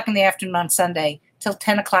 2:00 in the afternoon on Sunday till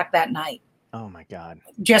 10:00 that night. Oh my God.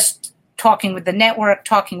 Just talking with the network,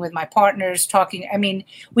 talking with my partners, I mean,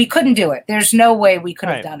 we couldn't do it. There's no way we could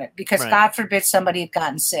have done it because God forbid somebody had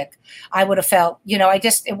gotten sick. I would have felt,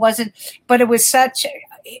 it wasn't, but it was such,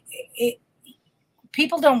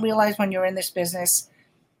 people don't realize when you're in this business,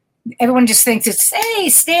 everyone just thinks it's, hey,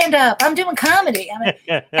 stand up, I'm doing comedy. I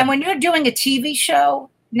mean, and when you're doing a TV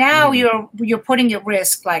show, now you're putting at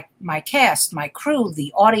risk, like, my cast, my crew,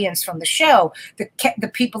 the audience from the show,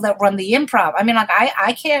 the people that run the improv. I mean, like, I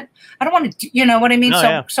don't want to, you know what I mean?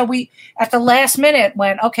 So we, at the last minute,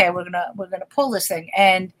 went, okay, we're gonna pull this thing.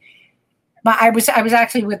 And I was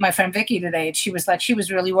actually with my friend Vicky today, and she was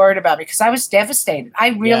really worried about me because I was devastated.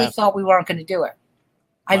 I really thought we weren't going to do it.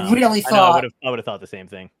 I really thought. I would have thought the same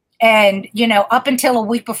thing. And, up until a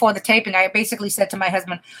week before the taping, I basically said to my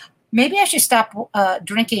husband, maybe I should stop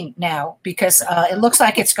drinking now because it looks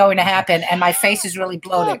like it's going to happen and my face is really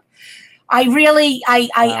bloated. I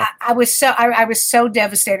was so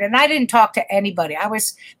devastated, and I didn't talk to anybody.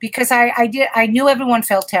 Because I knew everyone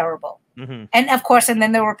felt terrible. Mm-hmm. And of course, and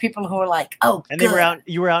then there were people who were like, "Oh, and good.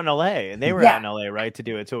 You were out in LA, and they were out in LA, right, to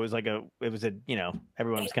do it." So it was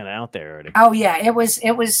everyone was kind of out there already. Oh yeah, it was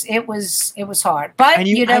hard. But I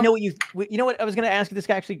know what I was going to ask you. This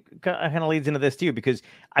guy actually kind of leads into this too, because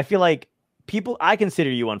I feel like I consider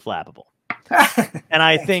you unflappable, and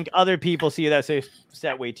I think other people see you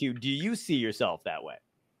that way too. Do you see yourself that way?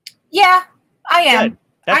 Yeah, I am.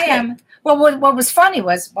 I am. Good. Well, what was funny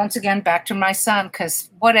was, once again, back to my son,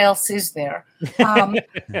 because what else is there?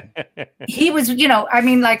 He was,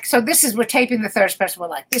 we're taping the third special. We're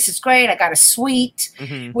like, this is great. I got a suite.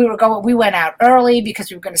 Mm-hmm. We went out early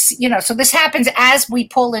because we were going to see, so this happens as we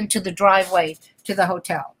pull into the driveway to the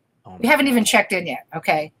hotel. Oh, we haven't even checked in yet.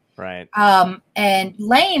 Okay. Right. And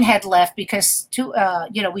Lane had left because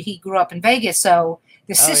he grew up in Vegas. So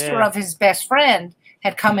the sister of his best friend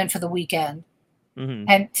had come in for the weekend. Mm-hmm.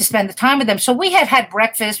 And to spend the time with them. So we had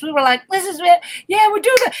breakfast. We were like, this is it. Yeah, we're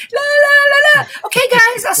doing it. La, la, la, la. Okay,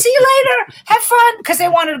 guys, I'll see you later. Have fun. Because they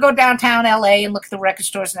wanted to go downtown LA and look at the record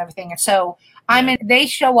stores and everything. And so they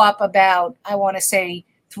show up about, I want to say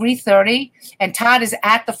 3:30. And Todd is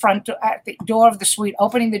at the door of the suite,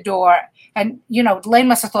 opening the door. And, Lane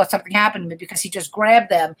must have thought something happened to me because he just grabbed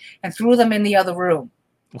them and threw them in the other room.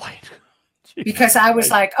 What? because I was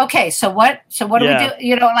like, okay, so what do we do?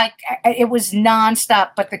 You know, like it was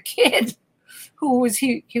nonstop. But the kid who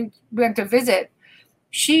he went to visit,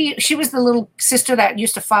 she was the little sister that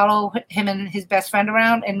used to follow him and his best friend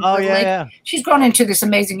around. And she's grown into this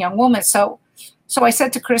amazing young woman. So I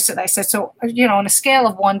said to Kristen, I said, so, you know, on a scale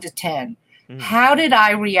of 1 to 10, how did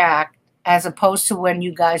I react as opposed to when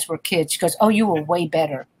you guys were kids? She goes, oh, you were way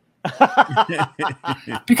better.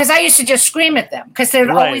 Because I used to just scream at them because there'd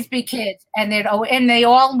always be kids and they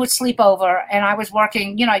all would sleep over, and I was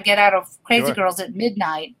working, you know, I'd get out of Crazy Girls at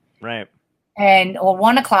midnight. Right. Or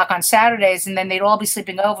 1 o'clock on Saturdays, and then they'd all be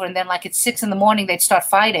sleeping over, and then like at 6 a.m. they'd start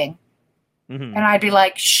fighting. And I'd be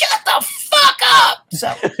like, shut the fuck up. So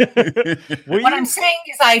what I'm saying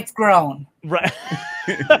is I've grown. Right.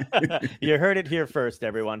 You heard it here first,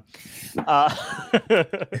 everyone.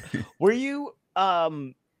 Were you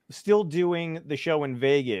still doing the show in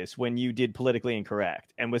Vegas when you did Politically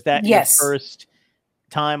Incorrect? And was that your first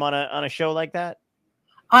time on a show like that?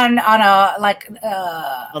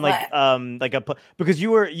 Because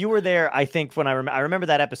you were there, I think, when I remember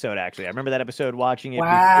that episode. Actually, I remember that episode, watching it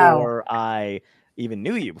before I even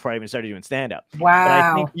knew you, before I even started doing stand-up. Wow. But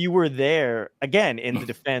I think you were there again in the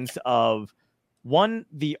defense of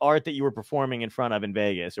the art that you were performing in front of in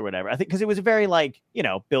Vegas or whatever. I think because it was very like, you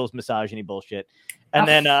know, Bill's misogyny bullshit. And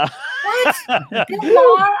then what? Bill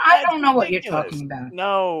Maher? I don't know what you're talking about.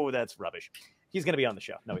 No, that's rubbish. He's going to be on the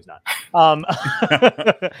show. No, he's not.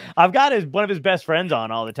 I've got one of his best friends on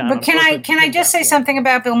all the time. But can I just say something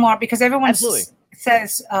about Bill Maher, because everyone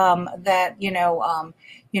says that you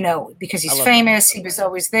know because he's famous, he was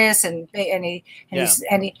always this and he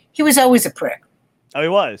was always a prick. Oh, he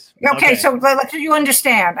was. Okay. So you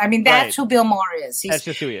understand? I mean, that's who Bill Maher is. That's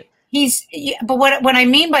just who he is. But what I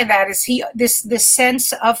mean by that is this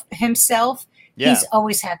sense of himself. Yeah. He's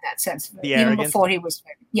always had that sense of it, even before he was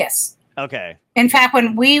famous. Yes. Okay. In fact,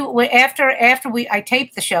 when we were after I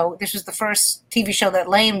taped the show, this was the first TV show that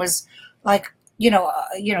Lane was like,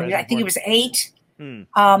 I think it was 8.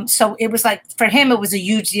 So it was like, for him, it was a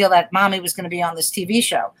huge deal that Mommy was going to be on this TV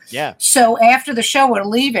show. Yeah. So after the show, we're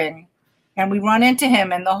leaving, and we run into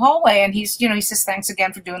him in the hallway, and he says, "Thanks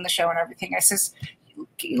again for doing the show and everything." I says,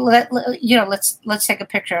 let's take a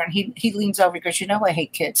picture. And he leans over, he goes, I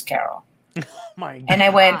hate kids, Carol. Oh my God. And I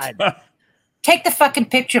went, take the fucking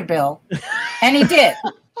picture, Bill. And he did.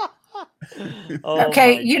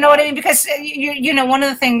 Okay. You know what I mean? Because, one of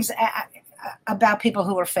the things about people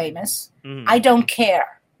who are famous, I don't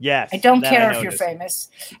care. Yes. I don't care if you're famous.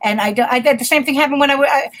 And I did the same thing happened when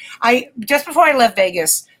I just before I left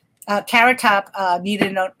Vegas, Carrot Top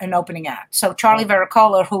needed an opening act. So Charlie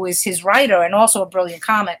Vericola, who is his writer and also a brilliant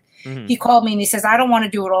comic, he called me and he says, I don't want to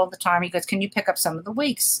do it all the time. He goes, can you pick up some of the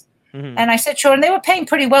weeks? And I said, sure. And they were paying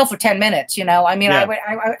pretty well for 10 minutes. I mean,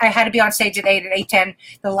 I had to be on stage at 8, at 8:10,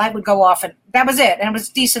 the light would go off, and that was it. And it was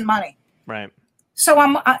decent money. Right. So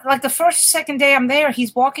I'm like the second day I'm there,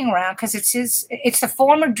 he's walking around because it's the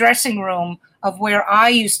former dressing room of where I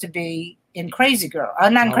used to be in Crazy Girl,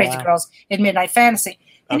 not in Crazy Girls, in Midnight Fantasy.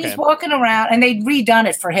 And he's walking around, and they'd redone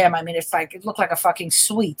it for him. I mean, it looked like a fucking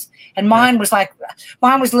suite. And mine was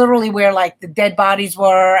literally where like the dead bodies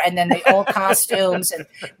were, and then the old costumes and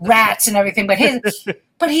rats and everything.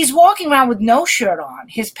 But he's walking around with no shirt on,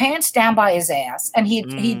 his pants down by his ass, and he'd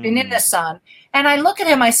been in the sun. And I look at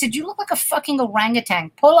him, I said, you look like a fucking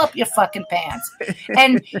orangutan. Pull up your fucking pants.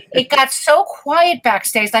 And it got so quiet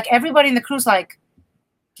backstage, like everybody in the crew's like,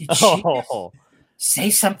 did she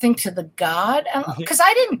say something to the god? Because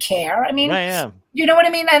I didn't care. I mean, you know what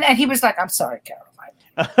I mean? And he was like, I'm sorry,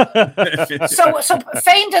 Caroline. So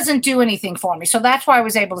fame doesn't do anything for me. So that's why I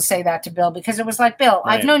was able to say that to Bill, because it was like, Bill,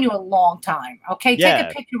 I've known you a long time. Okay, take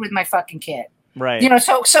a picture with my fucking kid. Right.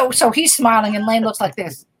 So he's smiling, and Lane looks like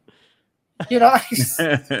this. That's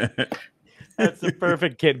the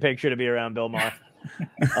perfect kid picture to be around Bill Maher.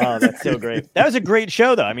 Oh, that's so great. That was a great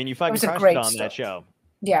show, though. I mean, you fucking crushed it on that show.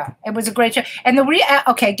 Yeah, it was a great show. And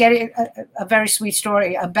getting a very sweet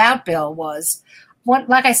story about Bill was,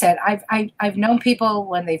 like I said, I've known people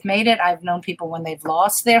when they've made it. I've known people when they've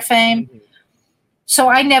lost their fame. So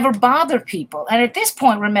I never bothered people. And at this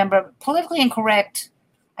point, remember, Politically Incorrect,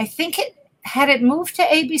 I think it moved to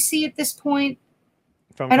ABC at this point.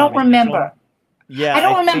 I don't remember. Yeah, I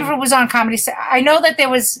don't remember if it was on Comedy Central. I know that there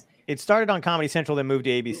was. It started on Comedy Central, then moved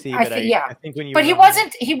to ABC. But I think when you. But he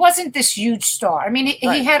wasn't this huge star. I mean,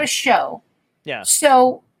 he had a show. Yeah.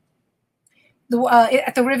 So,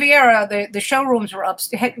 at the Riviera, the showrooms were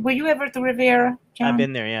upstairs. Were you ever at the Riviera, John? I've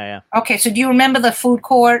been there. Yeah. Okay, so do you remember the food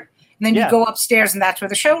court? And then you go upstairs, and that's where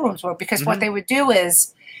the showrooms were. Because what they would do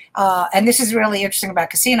is, and this is really interesting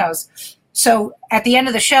about casinos. So at the end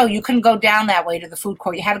of the show, you couldn't go down that way to the food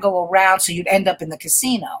court. You had to go around, so you'd end up in the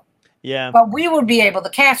casino. Yeah. But the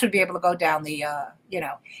cast would be able to go down the,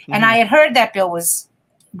 And I had heard that Bill was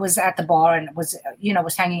at the bar and was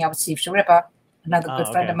hanging out with Steve Sharippa, another good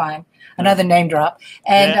friend of mine, another name drop.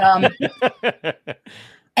 And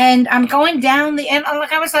and I'm going down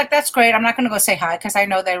I was like, that's great. I'm not going to go say hi because I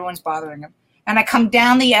know that everyone's bothering him. And I come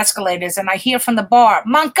down the escalators and I hear from the bar,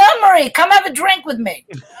 Montgomery, come have a drink with me.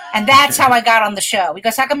 And that's how I got on the show. He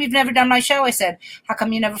goes, how come you've never done my show? I said, how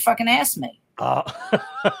come you never fucking asked me? Oh.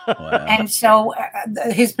 Wow. And so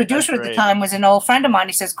his producer at the time was an old friend of mine.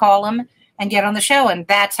 He says, call him and get on the show. And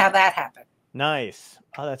that's how that happened. Nice.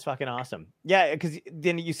 Oh, that's fucking awesome. Yeah, because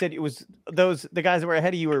then you said it was the guys that were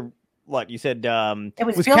ahead of you were what? You said it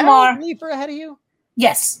was Bill Carol Maher. Leifer ahead of you?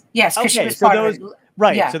 Yes. Because she Okay, was so part those of it.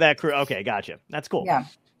 right. Yeah. So that crew. Okay, gotcha. That's cool. Yeah.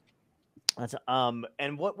 That's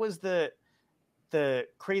and what was the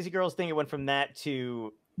Crazy Girls thing? It went from that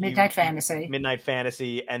to Midnight Fantasy. Midnight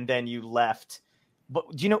Fantasy, and then you left.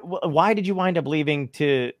 But do you know why did you wind up leaving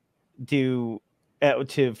to New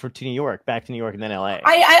York, back to New York, and then LA?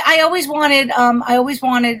 I always wanted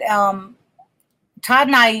Todd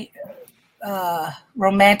and I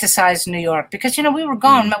romanticized New York because we were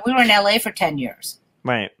gone. We were in LA for 10 years.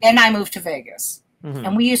 Right. Then I moved to Vegas. Mm-hmm.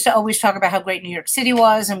 And we used to always talk about how great New York City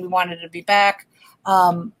was and we wanted to be back.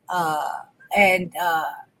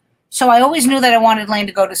 So I always knew that I wanted Lane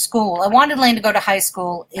to go to school. I wanted Lane to go to high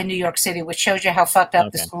school in New York City, which shows you how fucked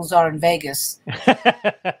up the schools are in Vegas.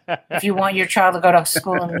 If you want your child to go to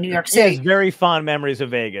school in New York City. He has very fond memories of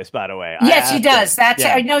Vegas, by the way. Yes, he does. That's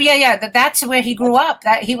that's where he grew up.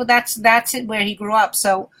 That's where he grew up.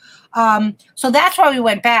 So that's why we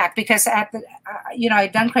went back because at the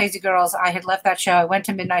I'd done Crazy Girls. I had left that show. I went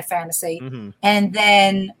to Midnight Fantasy, and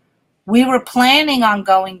then we were planning on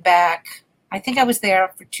going back. I think I was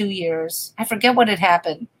there for 2 years. I forget what had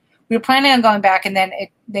happened. We were planning on going back, and then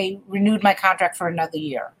they renewed my contract for another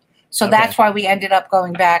year. So that's why we ended up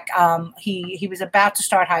going back. He was about to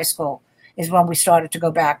start high school is when we started to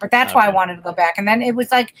go back. But that's why I wanted to go back. And then it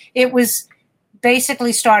was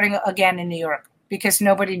basically starting again in New York because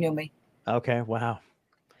nobody knew me. Okay, wow.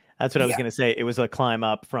 That's what I was going to say. It was a climb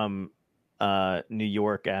up from New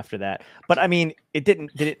York after that. But I mean, it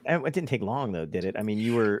didn't take long though, did it? I mean,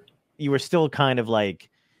 you were still kind of like,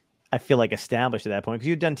 I feel like established at that point because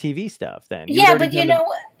you'd done TV stuff then.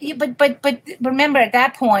 But remember at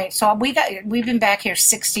that point, so we've been back here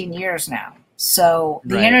 16 years now. So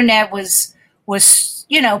the internet was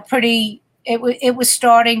pretty. It was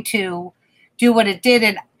starting to do what it did,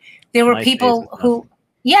 and there were people who,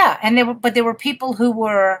 there were people who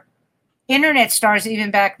were internet stars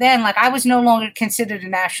even back then. Like I was no longer considered a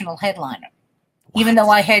national headliner, even though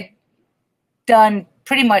I had done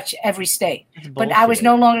pretty much every state, but I was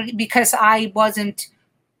no longer because I wasn't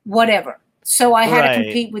whatever. So I had to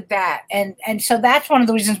compete with that. And so that's one of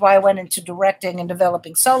the reasons why I went into directing and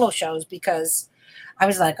developing solo shows because I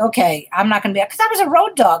was like, okay, I'm not going to be, because I was a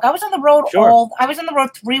road dog. I was on the road I was on the road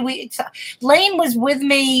 3 weeks. Lane was with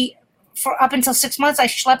me for up until 6 months. I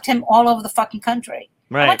schlepped him all over the fucking country.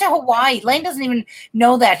 Right. I went to Hawaii. Lane doesn't even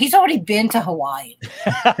know that. He's already been to Hawaii.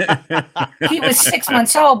 He was 6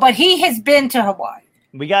 months old, but he has been to Hawaii.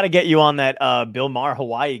 We got to get you on that Bill Maher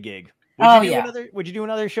Hawaii gig. Would you do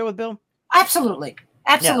another show with Bill? Absolutely.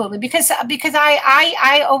 Because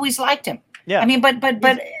I always liked him. Yeah. I mean, but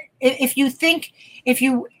if you think,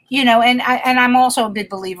 and I'm also a big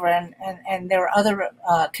believer and there are other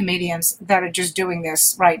comedians that are just doing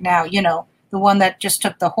this right now, the one that just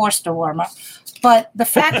took the horse dewormer. But the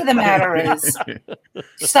fact of the matter is,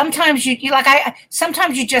 sometimes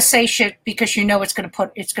sometimes you just say shit because it's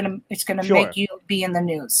gonna make you be in the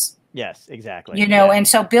news. Yes, exactly. And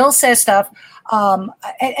so Bill says stuff,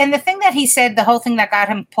 and the thing that he said, the whole thing that got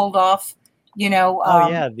him pulled off,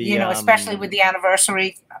 especially with the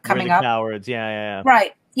anniversary coming up. Cowards, yeah.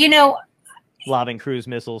 Right, lobbing cruise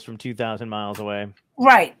missiles from 2,000 miles away.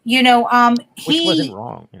 Right. Which wasn't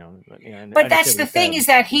wrong, But that's the thing is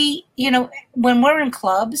that he, when we're in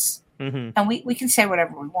clubs and we can say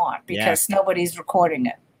whatever we want because nobody's recording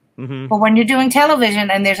it. Mm-hmm. But when you're doing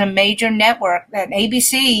television and there's a major network, that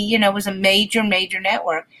ABC, was a major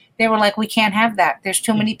network, they were like, we can't have that. There's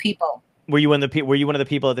too many people. Were you one of the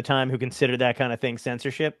people at the time who considered that kind of thing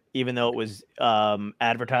censorship, even though it was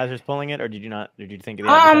advertisers pulling it, or did you not? Did you think of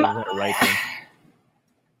the advertisers had a right thing?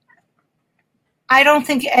 I don't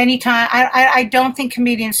think I don't think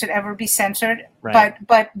comedians should ever be censored. Right.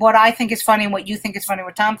 But what I think is funny and what you think is funny,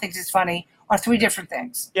 what Tom thinks is funny, are three different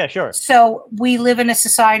things. Yeah, sure. So we live in a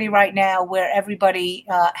society right now where everybody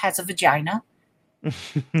has a vagina,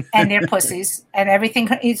 and they're pussies and everything.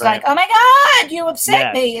 He's Right. like, oh my God, you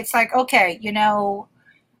upset me. It's like, okay, you know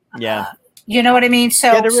what I mean?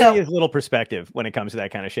 So, yeah, there really is little perspective when it comes to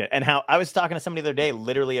that kind of shit. And how I was talking to somebody the other day,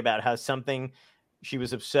 literally about how something she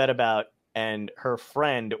was upset about and her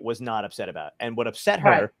friend was not upset about. And what upset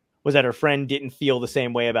her was that her friend didn't feel the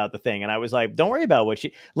same way about the thing. And I was like, don't worry about what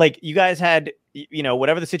you guys had,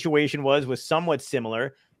 whatever the situation was somewhat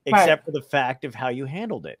similar, except for the fact of how you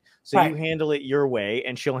handled it. So you handle it your way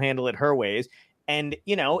and she'll handle it her ways. And,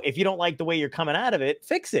 if you don't like the way you're coming out of it,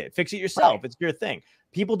 fix it yourself. It's your thing.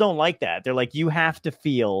 People don't like that. They're like, you have to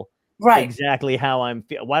feel exactly how I'm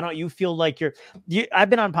feeling. Why don't you feel like I've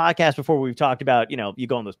been on podcasts before where we've talked about, you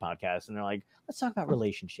go on those podcasts and they're like, let's talk about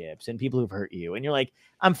relationships and people who've hurt you. And you're like,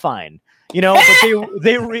 I'm fine, but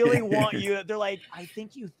they really want you. They're like, I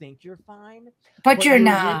think you think you're fine, but you're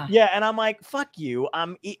not. Yeah. And I'm like, fuck you.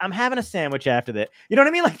 I'm having a sandwich after that. You know what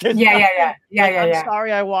I mean? Like, I'm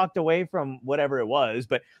sorry I walked away from whatever it was,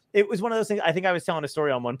 but it was one of those things. I think I was telling a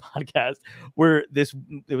story on one podcast where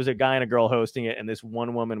there was a guy and a girl hosting it. And this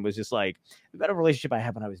one woman was just like, about a relationship I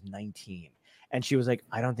had when I was 19. And she was like,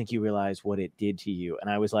 I don't think you realize what it did to you. And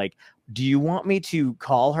I was like, do you want me to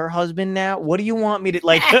call her husband now? What do you want me to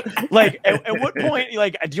like at what point,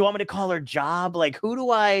 like, do you want me to call her job? Like, who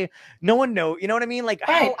do no one know. You know what I mean? Like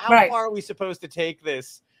how far are we supposed to take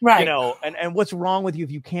this? Right. And what's wrong with you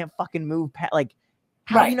if you can't fucking move past, like,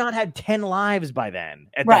 how have you not had 10 lives by then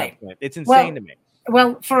at that point? It's insane to me.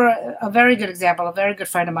 Well, for a very good example, a very good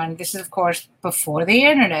friend of mine, this is of course before the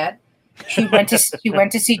internet, she went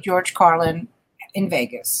to see George Carlin in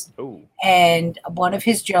Vegas. Ooh. And one of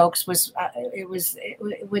his jokes was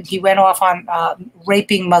when he went off on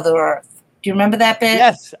raping Mother Earth. Do you remember that bit?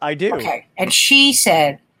 Yes, I do. Okay. And she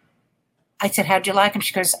said, I said, how'd you like him?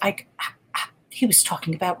 She goes, he was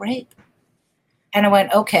talking about rape. And I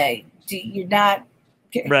went, okay, you're not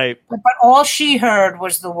right. But all she heard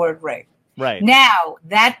was the word rape. Right. Now,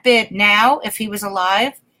 that bit, if he was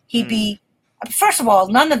alive, he'd be, first of all,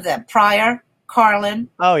 none of them, Pryor, Carlin,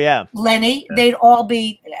 Lenny, they'd all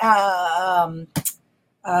be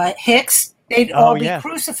Hicks, they'd all be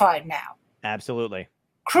crucified now. Absolutely.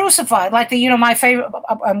 Crucified, like my favorite,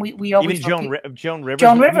 and we always even Joan Rivers.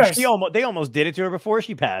 Joan Rivers. They almost did it to her before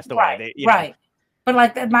she passed away. Right. But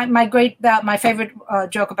like my favorite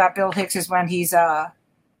joke about Bill Hicks is when he's at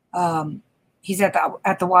the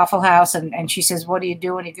Waffle House and she says, "What are you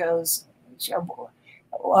doing?" He goes,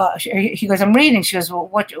 I'm reading. She goes, well,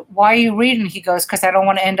 why are you reading? He goes, because I don't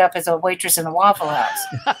want to end up as a waitress in a Waffle House.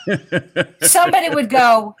 Somebody would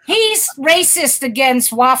go, he's racist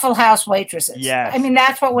against Waffle House waitresses. Yes. I mean,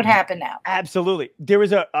 that's what would happen now. Absolutely.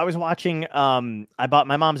 I was watching,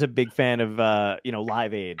 my mom's a big fan of,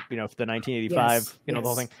 Live Aid, for the 1985, the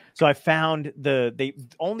whole thing. So I found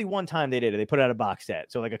only one time they did it. They put out a box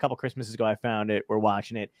set. So like a couple Christmases ago, I found it. We're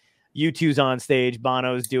watching it. U2's on stage,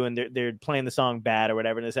 Bono's they're playing the song Bad or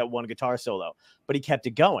whatever, and there's that one guitar solo. But he kept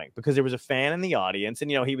it going because there was a fan in the audience, and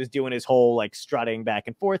he was doing his whole like strutting back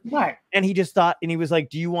and forth. Right. And he just thought, and he was like,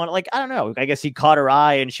 do you want, like, I don't know, I guess he caught her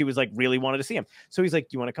eye and she was like really wanted to see him. So he's like,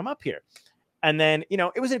 do you want to come up here? And then,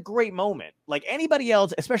 it was a great moment. Like anybody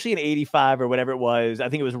else, especially in 85 or whatever it was, I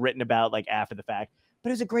think it was written about like after the fact, but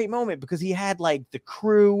it was a great moment because he had like the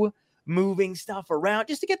crew moving stuff around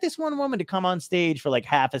just to get this one woman to come on stage for like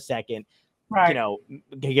half a second, right?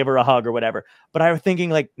 Give her a hug or whatever. But I was thinking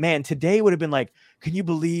like, man, today would have been like, can you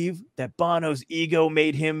believe that Bono's ego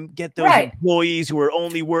made him get those employees who were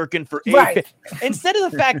only working for instead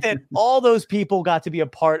of the fact that all those people got to be a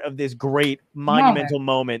part of this great monumental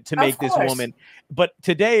moment to make this woman. But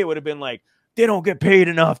today it would have been like, they don't get paid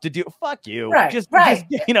enough to do. Fuck you. Just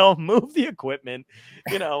move the equipment.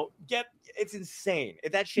 It's insane.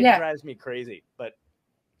 That shit drives me crazy. But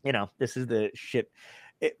this is the shit.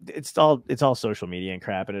 It's all social media and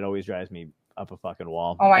crap, and it always drives me up a fucking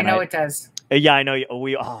wall. Oh, I know it does. Yeah, I know.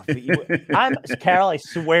 I'm Carol. I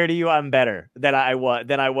swear to you, I'm better than I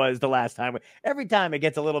was the last time. Every time it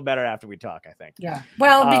gets a little better after we talk, I think. Yeah.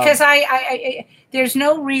 Well, because I there's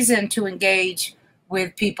no reason to engage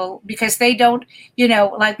with people because they don't.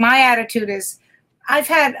 Like my attitude is,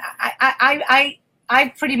 I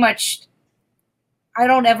pretty much. I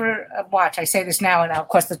don't ever watch. I say this now, and of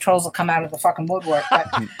course the trolls will come out of the fucking woodwork.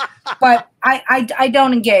 But I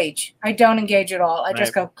don't engage. I don't engage at all. I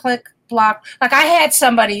just go click, block. Like I had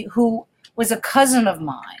somebody who was a cousin of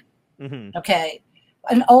mine. Okay,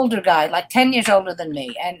 an older guy, like 10 years older than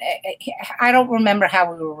me, and I don't remember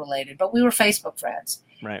how we were related, but we were Facebook friends.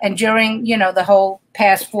 Right. And during the whole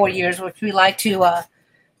past 4 years, which we like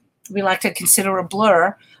to consider a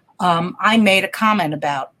blur, I made a comment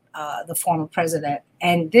about the former president.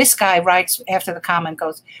 And this guy writes after the comment,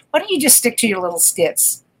 goes, "Why don't you just stick to your little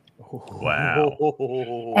skits?"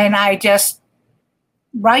 Wow. And I just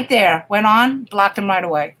right there went on, blocked him right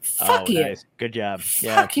away. Fuck you. Nice. Good job.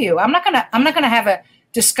 Fuck you. I'm not gonna have a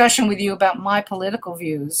discussion with you about my political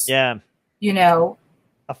views. Yeah. You know,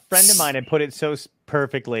 a friend of mine had put it so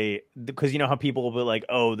perfectly, because you know how people will be like,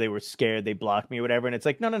 "Oh, they were scared, they blocked me," or whatever, and it's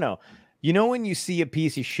like, no. You know when you see a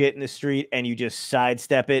piece of shit in the street and you just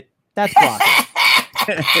sidestep it? That's blocking.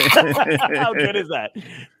 How good is that?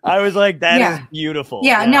 I was like, that is beautiful.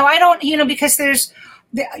 Yeah, no, I don't. You know, because there's,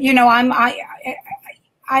 you know,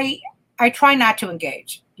 I try not to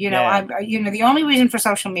engage. You know, the only reason for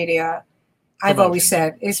social media, I've always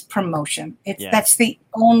said, is promotion. That's the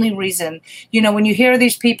only reason. You know, when you hear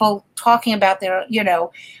these people talking about their, you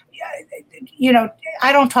know,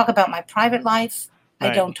 I don't talk about my private life.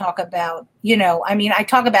 Right. I don't talk about, you know, I mean, I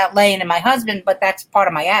talk about Lane and my husband, but that's part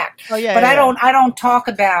of my act. Oh, yeah, but I don't talk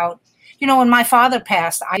about, you know, when my father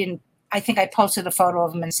passed, I think I posted a photo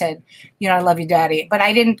of him and said, you know, "I love you, Daddy." But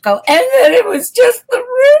I didn't go, and then it was just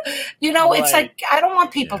you know, it's like, I don't want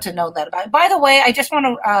people to know that about it. By the way, I just want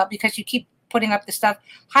to, because you keep putting up the stuff.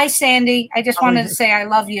 Hi, Sandy. I just wanted to say I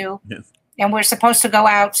love you. Yes. And we're supposed to go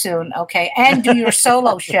out soon. Okay. And do your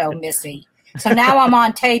solo show, Missy. So now I'm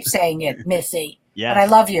on tape saying it, Missy. Yeah. But I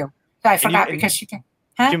love you. So I forgot because you can.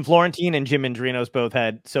 Huh? Jim Florentine and Jim Andrinos both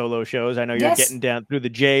had solo shows. I know you're getting down through the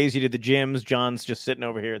J's. You did the Jims. John's just sitting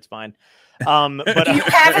over here. It's fine. But do you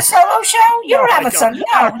have a solo show? You don't have a solo.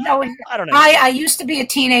 No. I don't know. I used to be a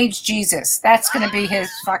teenage Jesus. That's going to be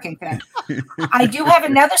his fucking thing. I do have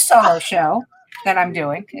another solo show that I'm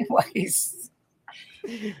doing.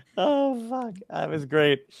 Oh fuck, that was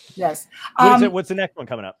great. Yes. What's the next one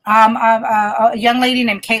coming up? A young lady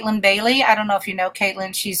named Caitlin Bailey. I don't know if you know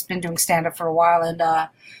Caitlin. She's been doing stand up for a while, and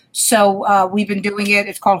so we've been doing it.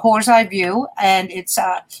 It's called Whore's Eye View, and it's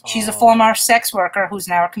she's a former sex worker who's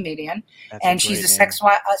now a comedian, and she's a sex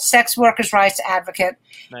workers' rights advocate.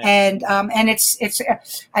 Nice. And it's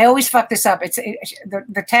I always fuck this up.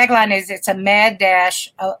 The tagline is it's a mad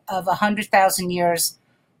dash of 100,000 years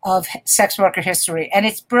of sex worker history, and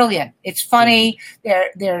it's brilliant. It's funny.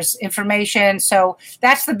 There's information. So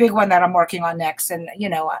that's the big one that I'm working on next. And you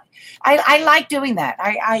know, I like doing that.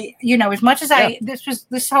 I you know, as much as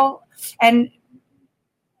this whole, and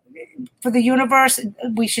for the universe,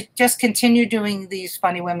 we should just continue doing these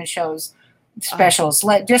funny women shows, specials.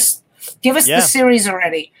 Just give us the series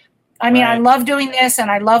already. I mean, I love doing this, and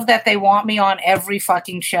I love that they want me on every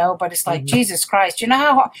fucking show. But it's like, Jesus Christ, you know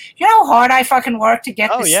how hard I fucking work to get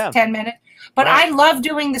this 10 minutes. But I love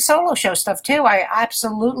doing the solo show stuff too. I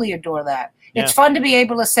absolutely adore that. Yeah. It's fun to be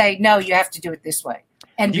able to say, no, you have to do it this way.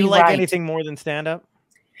 And do you like anything more than stand up?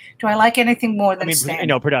 Do I like anything more than stand up? You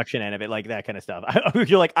know, production end of it, like that kind of stuff.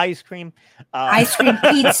 You're like ice cream,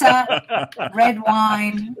 pizza, red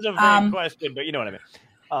wine. It's a very question, but you know what I mean.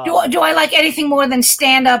 Do I like anything more than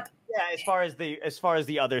stand up? Yeah, as far as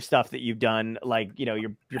the other stuff that you've done, like, you know,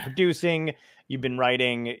 you're producing, you've been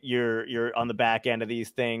writing, you're on the back end of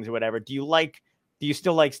these things or whatever. Do you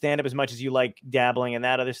still like stand up as much as you like dabbling in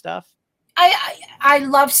that other stuff? I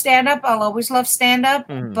love stand up. I'll always love stand up,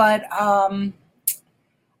 but I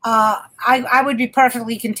would be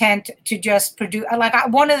perfectly content to just produce.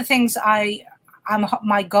 Like one of the things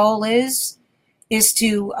my goal is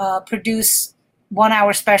to produce 1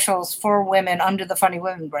 hour specials for women under the Funny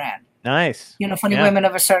Women brand. Nice. You know, funny women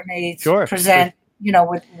of a certain age present, you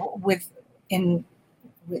know, in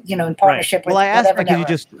partnership with. Well, I asked because you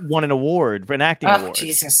just won an award for an acting award.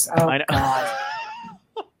 Jesus. Oh, God.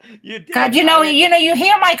 You did. God, you know, you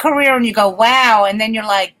hear my career and you go, wow. And then you're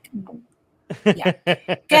like, yeah. Go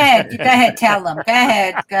ahead. Tell them. Go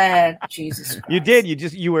ahead. Jesus Christ. You did. You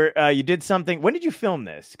did something. When did you film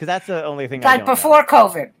this? Because that's the only thing. Like before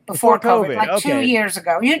COVID. Before COVID. Like 2 years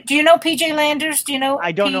ago. Do you know PJ Landers? Do you know?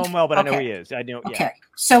 I don't know him well, but I know he is. I know. Okay. Yeah.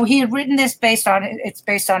 So he had written this based on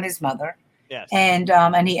his mother. Yes. And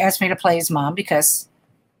he asked me to play his mom because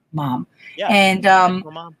mom. Yeah. And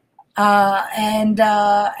mom. but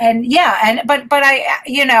I,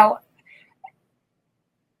 you know,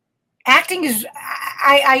 acting is,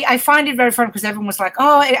 I find it very fun because everyone was like,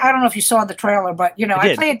 oh, I don't know if you saw the trailer, but you know,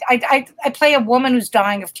 I play a woman who's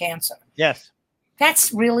dying of cancer. Yes.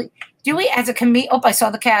 That's really, do we as a comedian, oh, I saw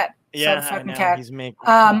the cat. Yeah, saw the fucking I know. cat. He's making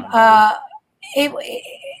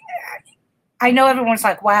I know everyone's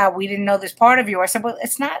like, wow, we didn't know this part of you. I said, well,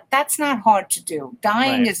 that's not hard to do.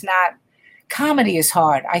 Dying is not, comedy is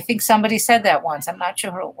hard. I think somebody said that once. I'm not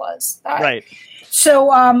sure who it was. Right. So,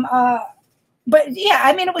 but yeah,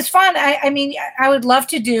 I mean, it was fun. I mean, I would love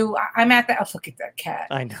to do, I'm at the, oh, look at that cat.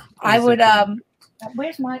 I know. I would,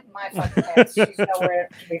 Where's my fucking pants? She's nowhere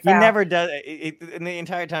to be He found. never does in the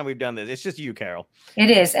entire time we've done this. It's just you, Carol.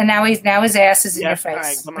 It is, and now his ass is in your All right,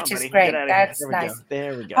 face, come on, which is buddy. great. Get out of That's here. nice.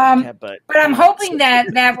 There we go. Cat butt. But I'm hoping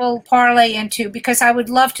that will parlay into, because I would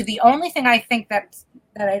love to. The only thing I think that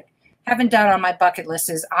I haven't done on my bucket list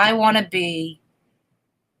is I want to be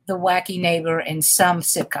the wacky neighbor in some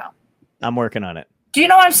sitcom. I'm working on it. Do you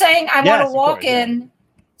know what I'm saying? I want Yes, to walk of course, in,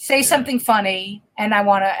 say something funny, and I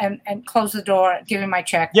want to and close the door, give him my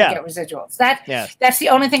check, and get residuals. That's the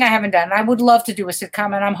only thing I haven't done. I would love to do a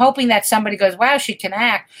sitcom, and I'm hoping that somebody goes, "Wow, she can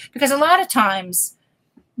act," because a lot of times,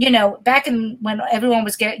 back when everyone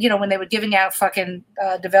was when they were giving out fucking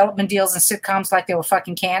development deals and sitcoms like they were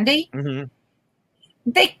fucking candy, none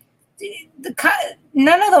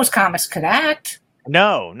of those comics could act.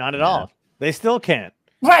 No, not at all. They still can't.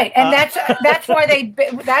 Right, and that's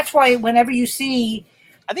why whenever you see,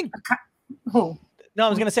 I think who. No, I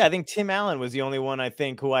was gonna say I think Tim Allen was the only one I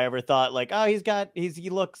think who I ever thought like, oh, he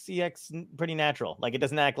acts pretty natural. Like it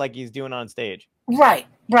doesn't act like he's doing on stage. Right.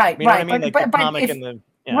 You know what I mean?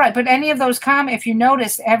 Right, but any of those if you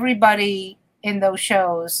notice, everybody in those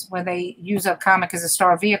shows when they use a comic as a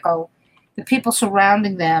star vehicle, the people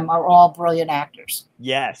surrounding them are all brilliant actors.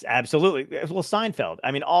 Yes, absolutely. Well, Seinfeld.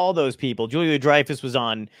 I mean, all those people. Julia Dreyfus was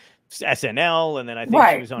on SNL, and then I think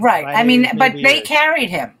she was on Fridays, I mean, but they carried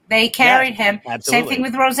him. Him. Absolutely. Same thing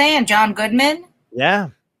with Roseanne, John Goodman.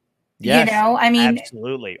 Yeah. Yes, I mean,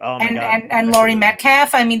 absolutely. Oh my God. And Laurie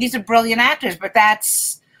Metcalf. I mean, these are brilliant actors, but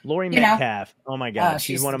that's Laurie Metcalf. Oh my God,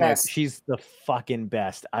 she's one of my. She's the fucking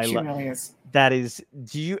best. She really is. That is.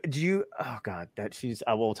 Do you? Oh God, that she's.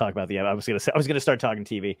 We'll talk about the. I was gonna start talking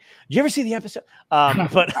TV. Did you ever see the episode?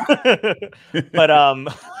 But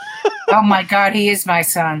Oh my God, he is my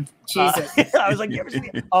son. Jesus. I was like, you ever see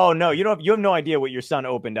it? Oh no, you have no idea what your son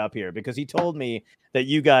opened up here, because he told me that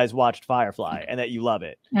you guys watched Firefly and that you love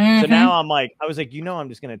it. So now I was like, I'm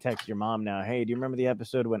just gonna text your mom now. Hey, do you remember the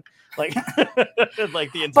episode when like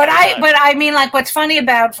like the entire time. But I mean, like, what's funny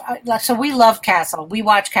about so we love Castle. We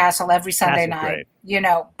watch Castle every Sunday night.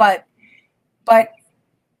 Great. But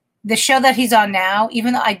the show that he's on now,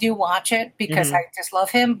 even though I do watch it because I just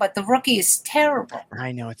love him, but The Rookie is terrible.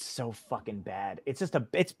 I know, it's so fucking bad. It's just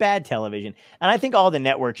it's bad television. And I think all the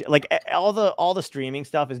networks, like all the streaming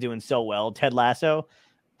stuff is doing so well. Ted Lasso,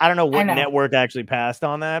 I don't know what network actually passed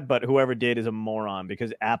on that, but whoever did is a moron,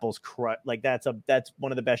 because Apple's like that's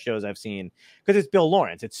one of the best shows I've seen, because it's Bill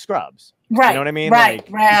Lawrence, it's Scrubs. Right. You know what I mean? Right.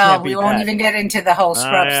 Like, well, we won't even get into the whole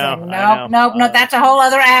Scrubs thing. No, that's a whole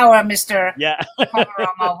other hour, Mr. Yeah.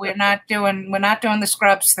 We're not doing the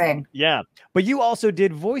Scrubs thing. Yeah. But you also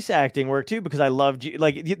did voice acting work too, because I loved you.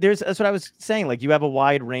 Like that's what I was saying. Like you have a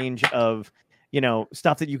wide range of,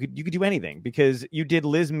 stuff that you could do anything, because you did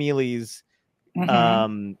Liz Mealy's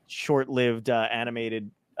short-lived animated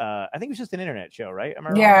I think it was just an internet show, right? Am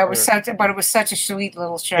I wrong? Yeah, it was such a sweet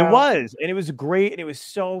little show. It was, and it was great, and it was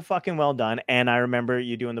so fucking well done. And I remember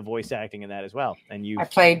you doing the voice acting in that as well. And I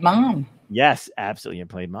played Mom. Yes, absolutely, you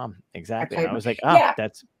played Mom, exactly. And I was like,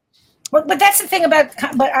 that's. But that's the thing about,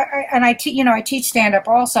 I teach stand up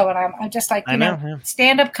also, and I'm just like,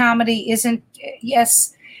 stand up comedy isn't.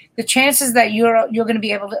 Yes, the chances that you're going to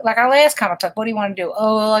be able to, like, I'll ask comics, like, what do you want to do?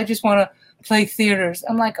 Oh, well, I just want to play theaters.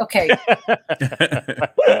 I'm like, okay.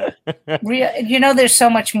 There's so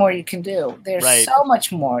much more you can do. There's so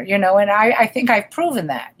much more, and I think I've proven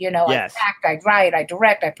that, Yes. I act, I write, I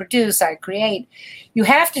direct, I produce, I create. You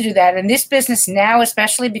have to do that in this business now,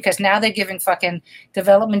 especially because now they're giving fucking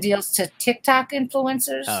development deals to TikTok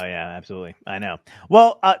influencers. Oh yeah, absolutely. I know.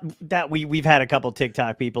 Well, that we've had a couple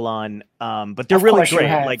TikTok people on, but they're really great.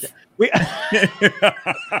 Like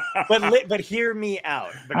but hear me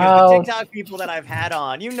out, because the TikTok people that I've had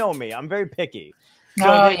on, you know me, I'm very picky.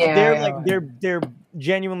 So they're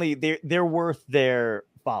genuinely they're worth their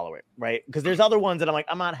following, right? Because there's other ones that I'm like,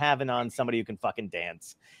 I'm not having on somebody who can fucking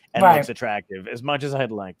dance and looks attractive as much as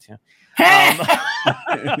I'd like to.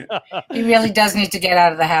 He really does need to get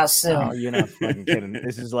out of the house soon. Oh, you're not fucking kidding.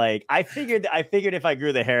 This is like, I figured if I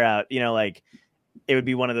grew the hair out, like it would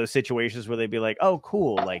be one of those situations where they'd be like, oh,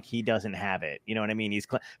 cool, like he doesn't have it. You know what I mean?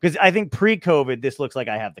 Because I think pre-COVID, this looks like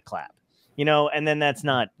I have the clap. And then that's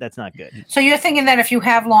not good. So you're thinking that if you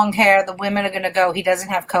have long hair, the women are going to go, he doesn't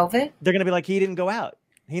have COVID? They're going to be like, he didn't go out.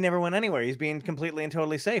 He never went anywhere. He's being completely and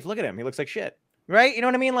totally safe. Look at him. He looks like shit. Right? You know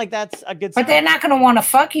what I mean? Like, that's a good sign. But they're not going to want to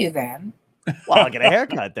fuck you then. Well, I'll get a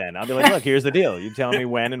haircut then. I'll be like, look, here's the deal. You tell me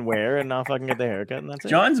when and where, and I'll fucking get the haircut, and that's it.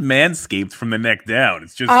 John's manscaped from the neck down.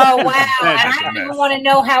 It's just oh wow! And I don't even want to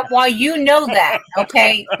know why you know that.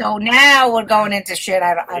 Okay, so now we're going into shit.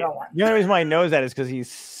 I don't want. The only reason why he knows that is because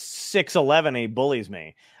he's 6'11", he bullies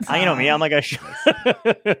me. You know me. I'm like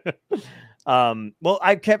well,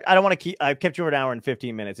 I've kept you for an hour and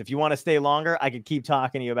 15 minutes. If you want to stay longer, I could keep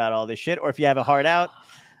talking to you about all this shit. Or if you have a heart out,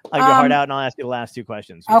 I'll get heart out and I'll ask you the last 2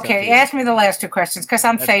 questions. Okay, ask me the last 2 questions because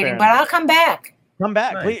I'm fading, but I'll come back. Come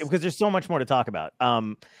back, please, because there's so much more to talk about.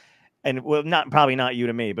 And well, probably not you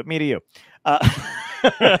to me, but me to you.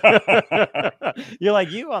 You're like,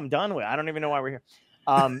 I'm done with. I don't even know why we're here.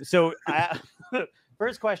 So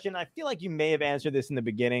first question, I feel like you may have answered this in the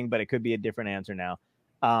beginning, but it could be a different answer now.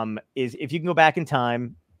 Is if you can go back in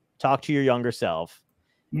time, talk to your younger self,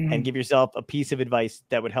 and give yourself a piece of advice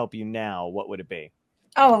that would help you now, what would it be?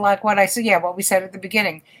 Oh, like what I said. Yeah, what we said at the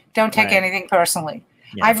beginning. Don't take anything personally.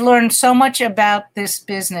 Yeah. I've learned so much about this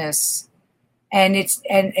business, and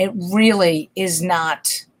it really is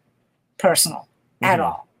not personal at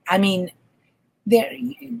all. I mean,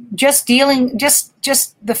 just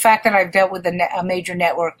the fact that I've dealt with a major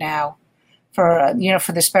network now for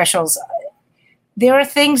the specials. There are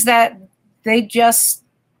things that they just,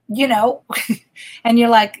 and you're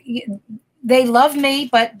like, they love me,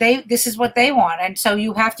 but this is what they want. And so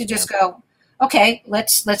you have to just go, okay,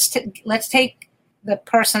 let's take the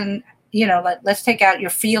person, let's take out your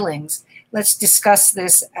feelings. Let's discuss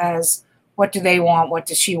this as what do they want? What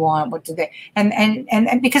does she want? What do they,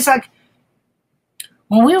 and because like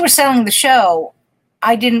when we were selling the show,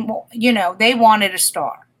 I didn't, they wanted a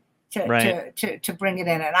star to bring it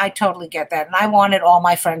in. And I totally get that. And I wanted all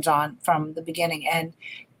my friends on from the beginning. And,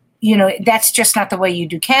 that's just not the way you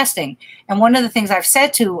do casting. And one of the things I've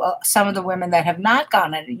said to some of the women that have not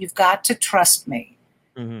gone in, you've got to trust me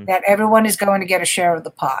that everyone is going to get a share of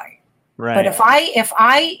the pie. Right. But if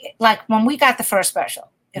I like when we got the first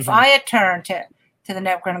special, if I had turned to the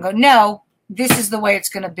network and go, no, this is the way it's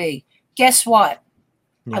going to be. Guess what?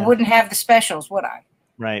 Yeah. I wouldn't have the specials, would I?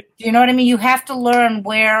 Right. Do you know what I mean? You have to learn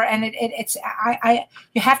where, and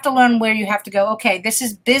you have to learn where you have to go. Okay, this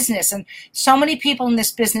is business, and so many people in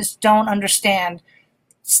this business don't understand.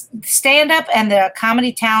 Stand up and the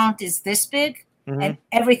comedy talent is this big, and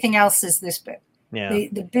everything else is this big. Yeah.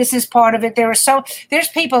 The business part of it. There's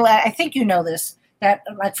people. I think you know this. That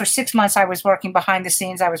like for 6 months I was working behind the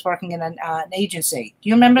scenes. I was working in an agency. Do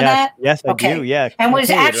you remember that? Yes, I do. Yeah, and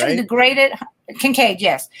was actually the greatest Kincaid.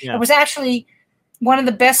 Yes, it was actually one of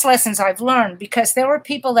the best lessons I've learned because there were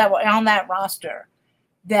people that were on that roster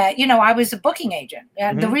that, I was a booking agent.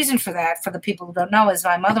 And the reason for that, for the people who don't know, is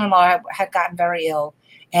my mother-in-law had gotten very ill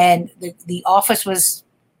and the office was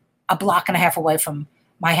a block and a half away from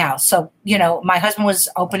my house. So, my husband was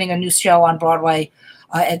opening a new show on Broadway.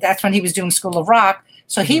 And that's when he was doing School of Rock.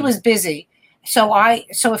 So he was busy. So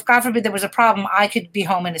if God forbid there was a problem, I could be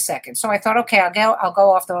home in a second. So I thought, okay, I'll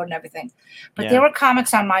go off the road and everything. But there were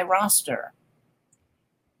comics on my roster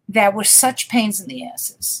that were such pains in the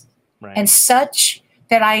asses, and such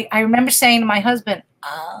that I remember saying to my husband,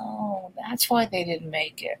 "Oh, that's why they didn't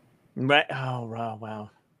make it." Right? Oh, wow.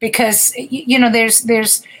 Because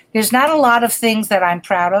there's not a lot of things that I'm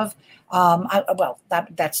proud of.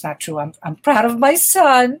 That's not true. I'm proud of my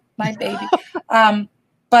son, my baby.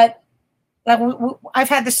 But like I've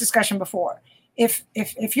had this discussion before. If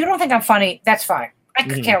you don't think I'm funny, that's fine. I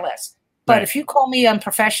could care less. But if you call me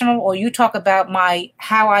unprofessional or you talk about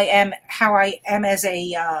how I am as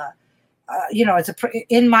a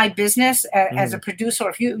in my business as a producer,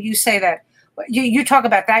 if you say that you talk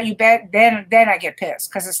about that, you bet then I get pissed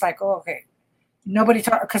because it's like, oh, okay, nobody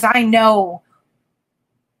talk because I know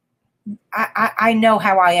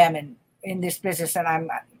how I am in this business, and I'm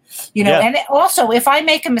and also if I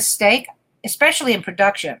make a mistake, especially in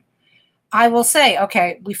production, I will say,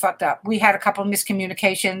 okay, we fucked up. We had a couple of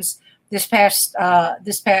miscommunications. This past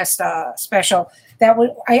special,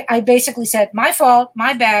 I basically said, my fault,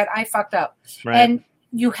 my bad, I fucked up. Right. And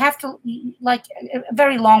you have to, like, a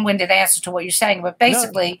very long-winded answer to what you're saying, but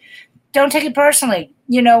basically, don't take it personally.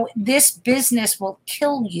 This business will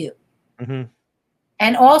kill you. Mm-hmm.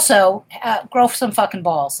 And also, grow some fucking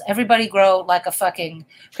balls. Everybody grow like a fucking,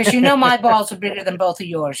 because my balls are bigger than both of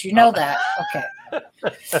yours. You know that, okay?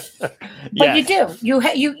 But you do. You.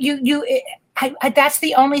 That's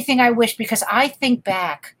the only thing I wish, because I think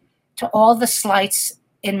back to all the slights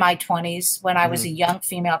in my 20s when I was a young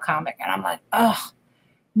female comic, and I'm like, oh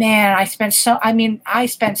man, I spent so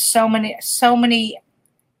many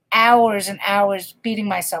hours and hours beating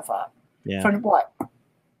myself up for what?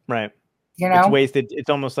 Right. It's wasted.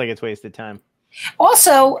 It's almost like it's wasted time.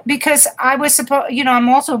 Also, because I was supposed, I'm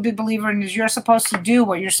also a big believer in you're supposed to do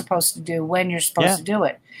what you're supposed to do when you're supposed to do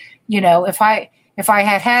it. If I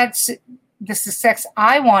had the success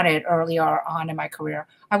I wanted earlier on in my career,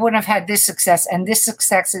 I wouldn't have had this success. And this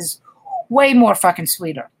success is way more fucking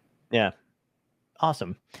sweeter. Yeah.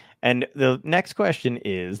 Awesome. And the next question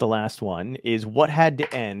is, the last one is, what had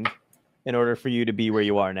to end in order for you to be where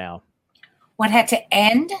you are now? What had to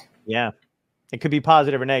end? Yeah. It could be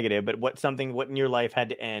positive or negative, but what in your life had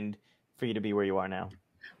to end for you to be where you are now?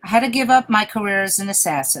 I had to give up my career as an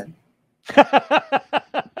assassin.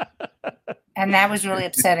 And that was really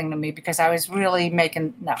upsetting to me because I was really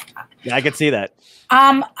making no. Yeah, I could see that.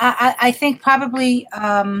 I think probably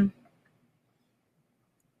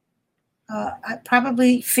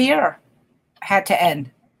probably fear had to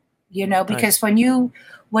end, because when you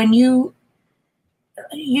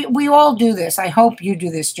we all do this. I hope you do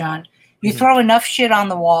this, John. You throw enough shit on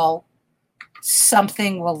the wall,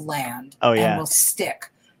 something will land and will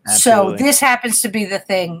stick. Absolutely. So this happens to be the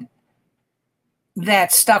thing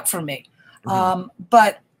that stuck for me.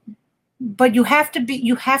 But you have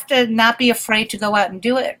to not be afraid to go out and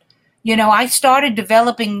do it. I started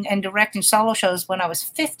developing and directing solo shows when I was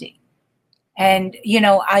 50. And,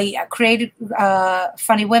 I created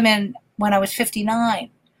Funny Women when I was 59.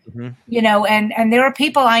 And there are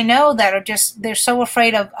people I know that are they're so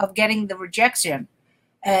afraid of getting the rejection.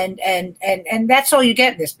 And that's all you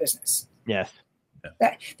get in this business. Yes.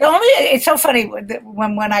 It's so funny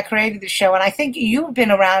when I created the show, and I think you've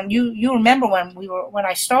been around. You remember when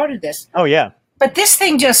I started this? Oh yeah. But this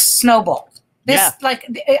thing just snowballed.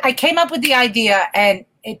 I came up with the idea, and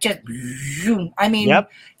it just. I mean,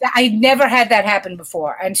 I never had that happen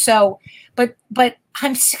before, and so, but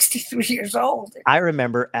I'm 63 years old. I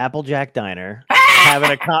remember Applejack Diner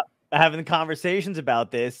having conversations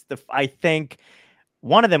about this. I think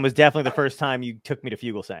one of them was definitely the first time you took me to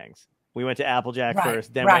Fugle Sangs. We went to Applejack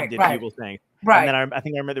first, then we did Fugle Sangs. Right. And then I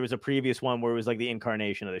think I remember there was a previous one where it was like the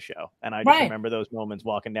incarnation of the show. And I just remember those moments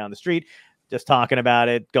walking down the street, just talking about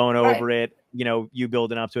it, going over it, you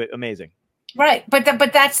building up to it. Amazing. Right. But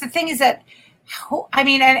that's the thing is that, I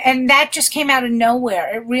mean, and that just came out of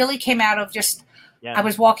nowhere. It really came out of just, I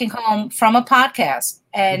was walking home from a podcast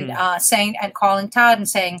and saying, and calling Todd and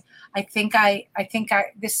saying, I think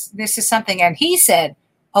this is something. And he said,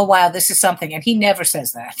 oh, wow, this is something. And he never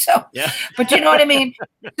says that. So, but you know what I mean?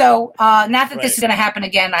 So not that this is going to happen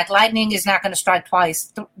again. Like lightning is not going to strike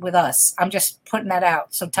twice with us. I'm just putting that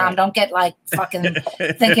out. So Tom, don't get like fucking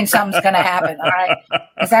thinking something's going to happen. All right.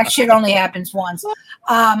 Because that shit only happens once.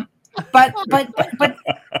 But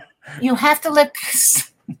you have to let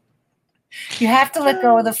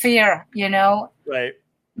go of the fear, Right.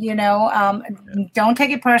 Don't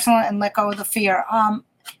take it personal and let go of the fear. I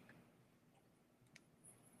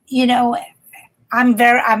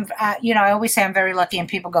always say I'm very lucky, and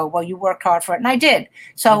people go, well, you worked hard for it. And I did.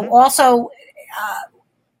 So also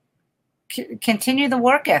continue the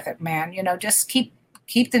work ethic, man, just keep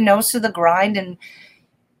the nose to the grind. And,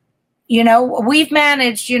 we've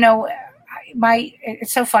managed,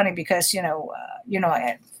 it's so funny because,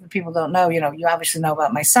 people don't know, you obviously know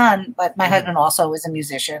about my son, but my husband also is a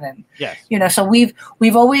musician. And, so we've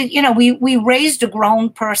always, we raised a grown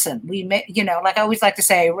person. We, like I always like to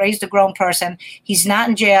say, raised a grown person. He's not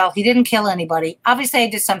in jail. He didn't kill anybody. Obviously I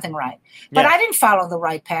did something right, but I didn't follow the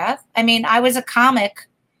right path. I mean, I was a comic.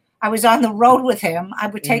 I was on the road with him. I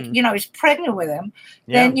would take, I was pregnant with him.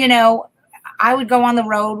 Then, I would go on the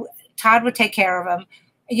road. Todd would take care of him,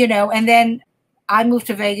 and then I moved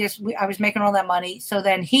to Vegas. I was making all that money. So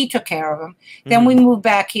then he took care of him. Then we moved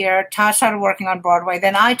back here. Todd started working on Broadway.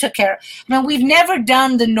 Then I took care. We've never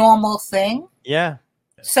done the normal thing. Yeah.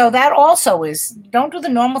 So that also is, don't do the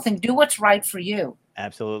normal thing. Do what's right for you.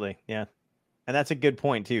 Absolutely. Yeah. And that's a good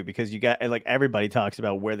point too, because you got, like, everybody talks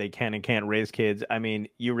about where they can and can't raise kids. I mean,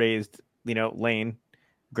 you raised, Lane,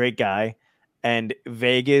 great guy, and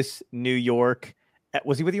Vegas, New York.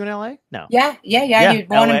 Was he with you in LA? No. Yeah. He was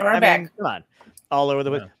born in Burbank. Come on. All over the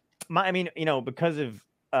place. Because of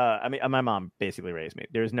my mom basically raised me.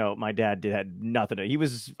 My dad had nothing he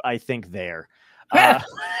was, I think, there. Well,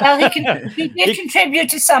 he did contribute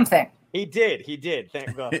to something. He did.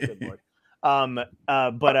 Thank God. Good Lord.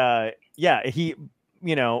 He,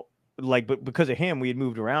 but because of him, we had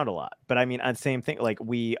moved around a lot. But I mean, same thing. Like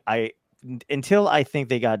until I think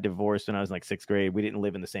they got divorced when I was in like 6th grade, we didn't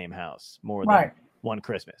live in the same house more than one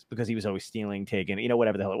Christmas because he was always stealing, taking,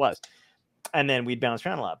 whatever the hell it was. And then we'd bounce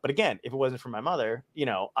around a lot. But again, if it wasn't for my mother,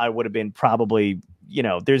 I would have been probably,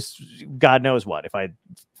 there's God knows what if I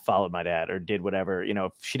followed my dad or did whatever,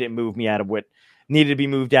 if she didn't move me out of what needed to be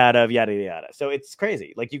moved out of, yada, yada. So it's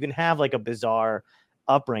crazy. Like you can have like a bizarre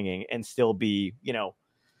upbringing and still be, you're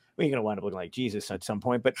going to wind up looking like Jesus at some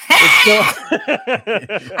point, but it's still.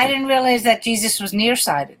 I didn't realize that Jesus was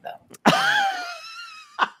nearsighted though.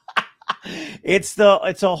 It's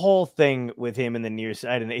a whole thing with him in the near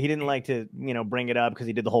side, and he didn't like to bring it up because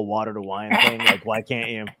he did the whole water to wine thing. Like, why can't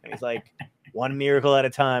you? And he's like, one miracle at a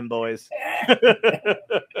time, boys.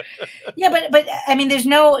 Yeah, but I mean, there's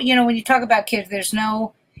no, when you talk about kids, there's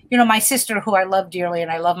no, my sister, who I love dearly,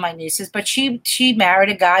 and I love my nieces, but she married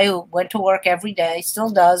a guy who went to work every day, still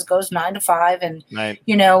does, goes 9 to 5, and right.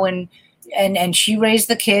 And she raised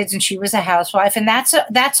the kids, and she was a housewife, and that's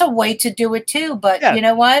a way to do it too. But yeah. You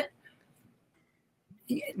know what?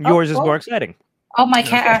 Yours is more exciting. Oh, my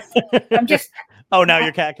cat! I'm just. Oh, now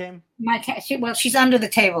your cat came? My cat. She's under the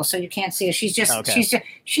table, so you can't see her. She's just. Okay.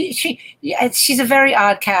 She's a very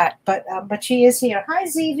odd cat, but she is here. Hi,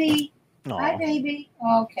 ZV. Aww. Hi, baby.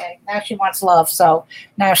 Okay, now she wants love, so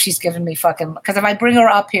now she's giving me fucking. Because if I bring her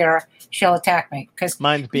up here, she'll attack me. Because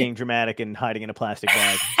mine's being dramatic and hiding in a plastic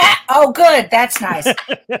bag. Oh, good. That's nice.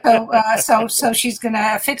 So she's gonna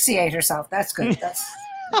asphyxiate herself. That's good. That's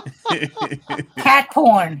cat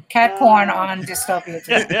porn on Dystopia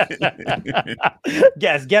today.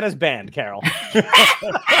 Yes, get us banned, Carol.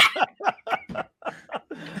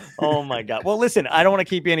 Oh my God. Well, listen, I don't want to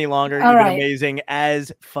keep you any longer. You've been amazing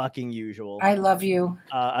as fucking usual. I love you.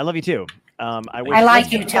 I love you too. I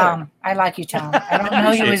like you, Tom. I like you, Tom. I don't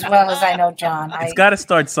know you as well as I know John. It's got to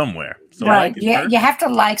start somewhere. So right. Yeah, you have to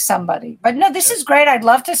like somebody. But no, this is great. I'd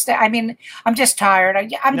love to stay. I mean, I'm just tired. I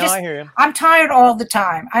hear you. I'm tired all the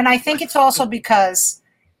time. And I think it's also because,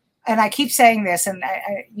 and I keep saying this, and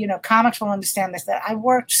I comics will understand this, that I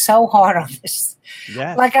worked so hard on this.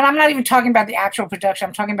 Yeah. Like, and I'm not even talking about the actual production.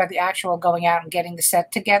 I'm talking about the actual going out and getting the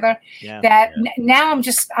set together. Yeah. Now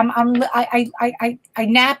I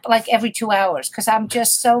nap like every 2 hours because I'm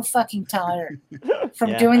just so fucking tired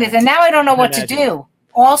from doing this. And now I don't know what to do.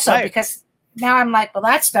 Also, because now I'm like, well,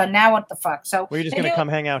 that's done. Now what the fuck? So we're just gonna come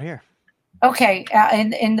hang out here. Okay,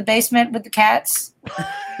 in the basement with the cats.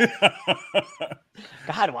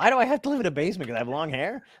 God, why do I have to live in a basement? Because I have long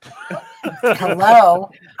hair.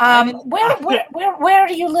 Hello. Where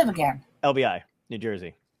do you live again? LBI, New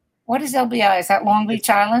Jersey. What is LBI? Is that Long Beach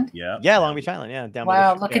Island? Yeah, Long Beach Island. Yeah, down.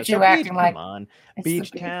 Wow, look at you acting like. Come on,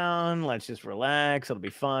 beach town. Let's just relax. It'll be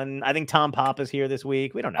fun. I think Tom Papa's here this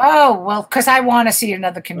week. We don't know. Oh well, because I want to see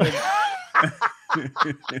another comedian.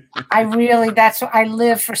 That's what I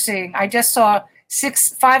live for seeing. I just saw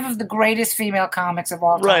 5 of the greatest female comics of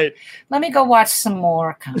all time. Right. Let me go watch some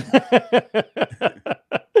more comics.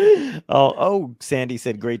 Oh, Sandy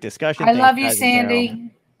said great discussion. I love you,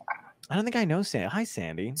 Sandy. I don't think I know Sandy. Hi,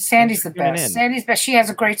 Sandy. Sandy's the best. Sandy's best. She has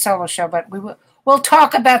a great solo show, but we'll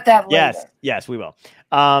talk about that later. Yes, we will.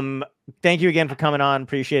 Thank you again for coming on.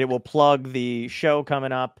 Appreciate it. We'll plug the show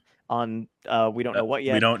coming up on we don't know what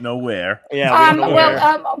yet. We don't know where. Yeah.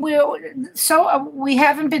 We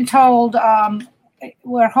haven't been told.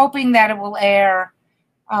 We're hoping that it will air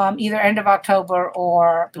either end of October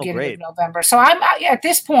or beginning of November. So I'm at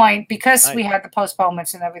this point, because we had the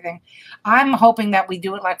postponements and everything, I'm hoping that we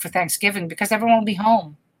do it like for Thanksgiving because everyone will be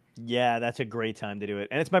home. Yeah, that's a great time to do it.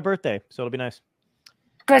 And it's my birthday, so it'll be nice.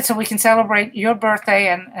 Good, so we can celebrate your birthday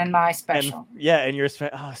and my special. And yours.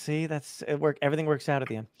 Oh, see, that's it. Everything works out at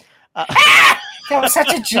the end. That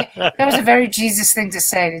was a very Jesus thing to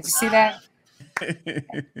say. Did you see that?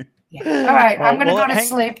 Yeah. All right, I'm going to go to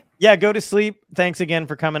sleep. Yeah, go to sleep. Thanks again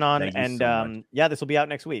for coming on. This will be out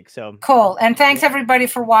next week. So cool. And thanks everybody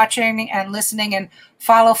for watching and listening, and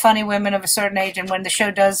follow Funny Women of a Certain Age. And when the show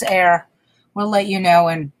does air, we'll let you know,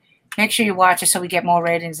 and make sure you watch it so we get more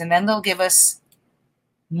ratings, and then they'll give us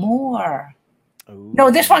more. Ooh. No,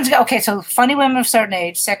 this one's okay. So Funny Women of a Certain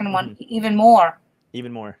Age. Second one, even more.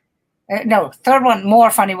 Even more. No, third one, more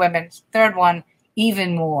Funny Women. Third one,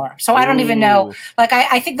 even more. So I don't even know. Like,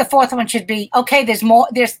 I think the fourth one should be, okay, there's more.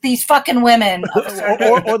 There's these fucking women.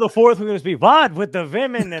 or the fourth one would be, what with the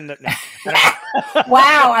women and the... No.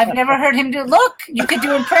 Wow, I've never heard him do. Look, you could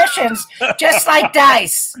do impressions just like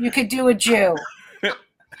Dice. You could do a Jew.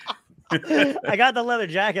 I got the leather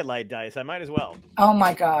jacket like Dice. I might as well. Oh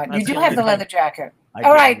my God, you do have the leather jacket.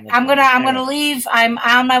 All right, I'm gonna leave. I'm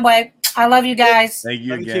on my way. I love you guys. Thank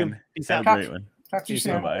you again. Peace out. Have a great one. Talk to you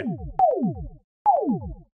soon. Bye.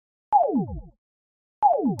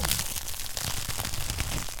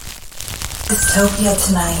 Dystopia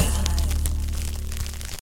Tonight.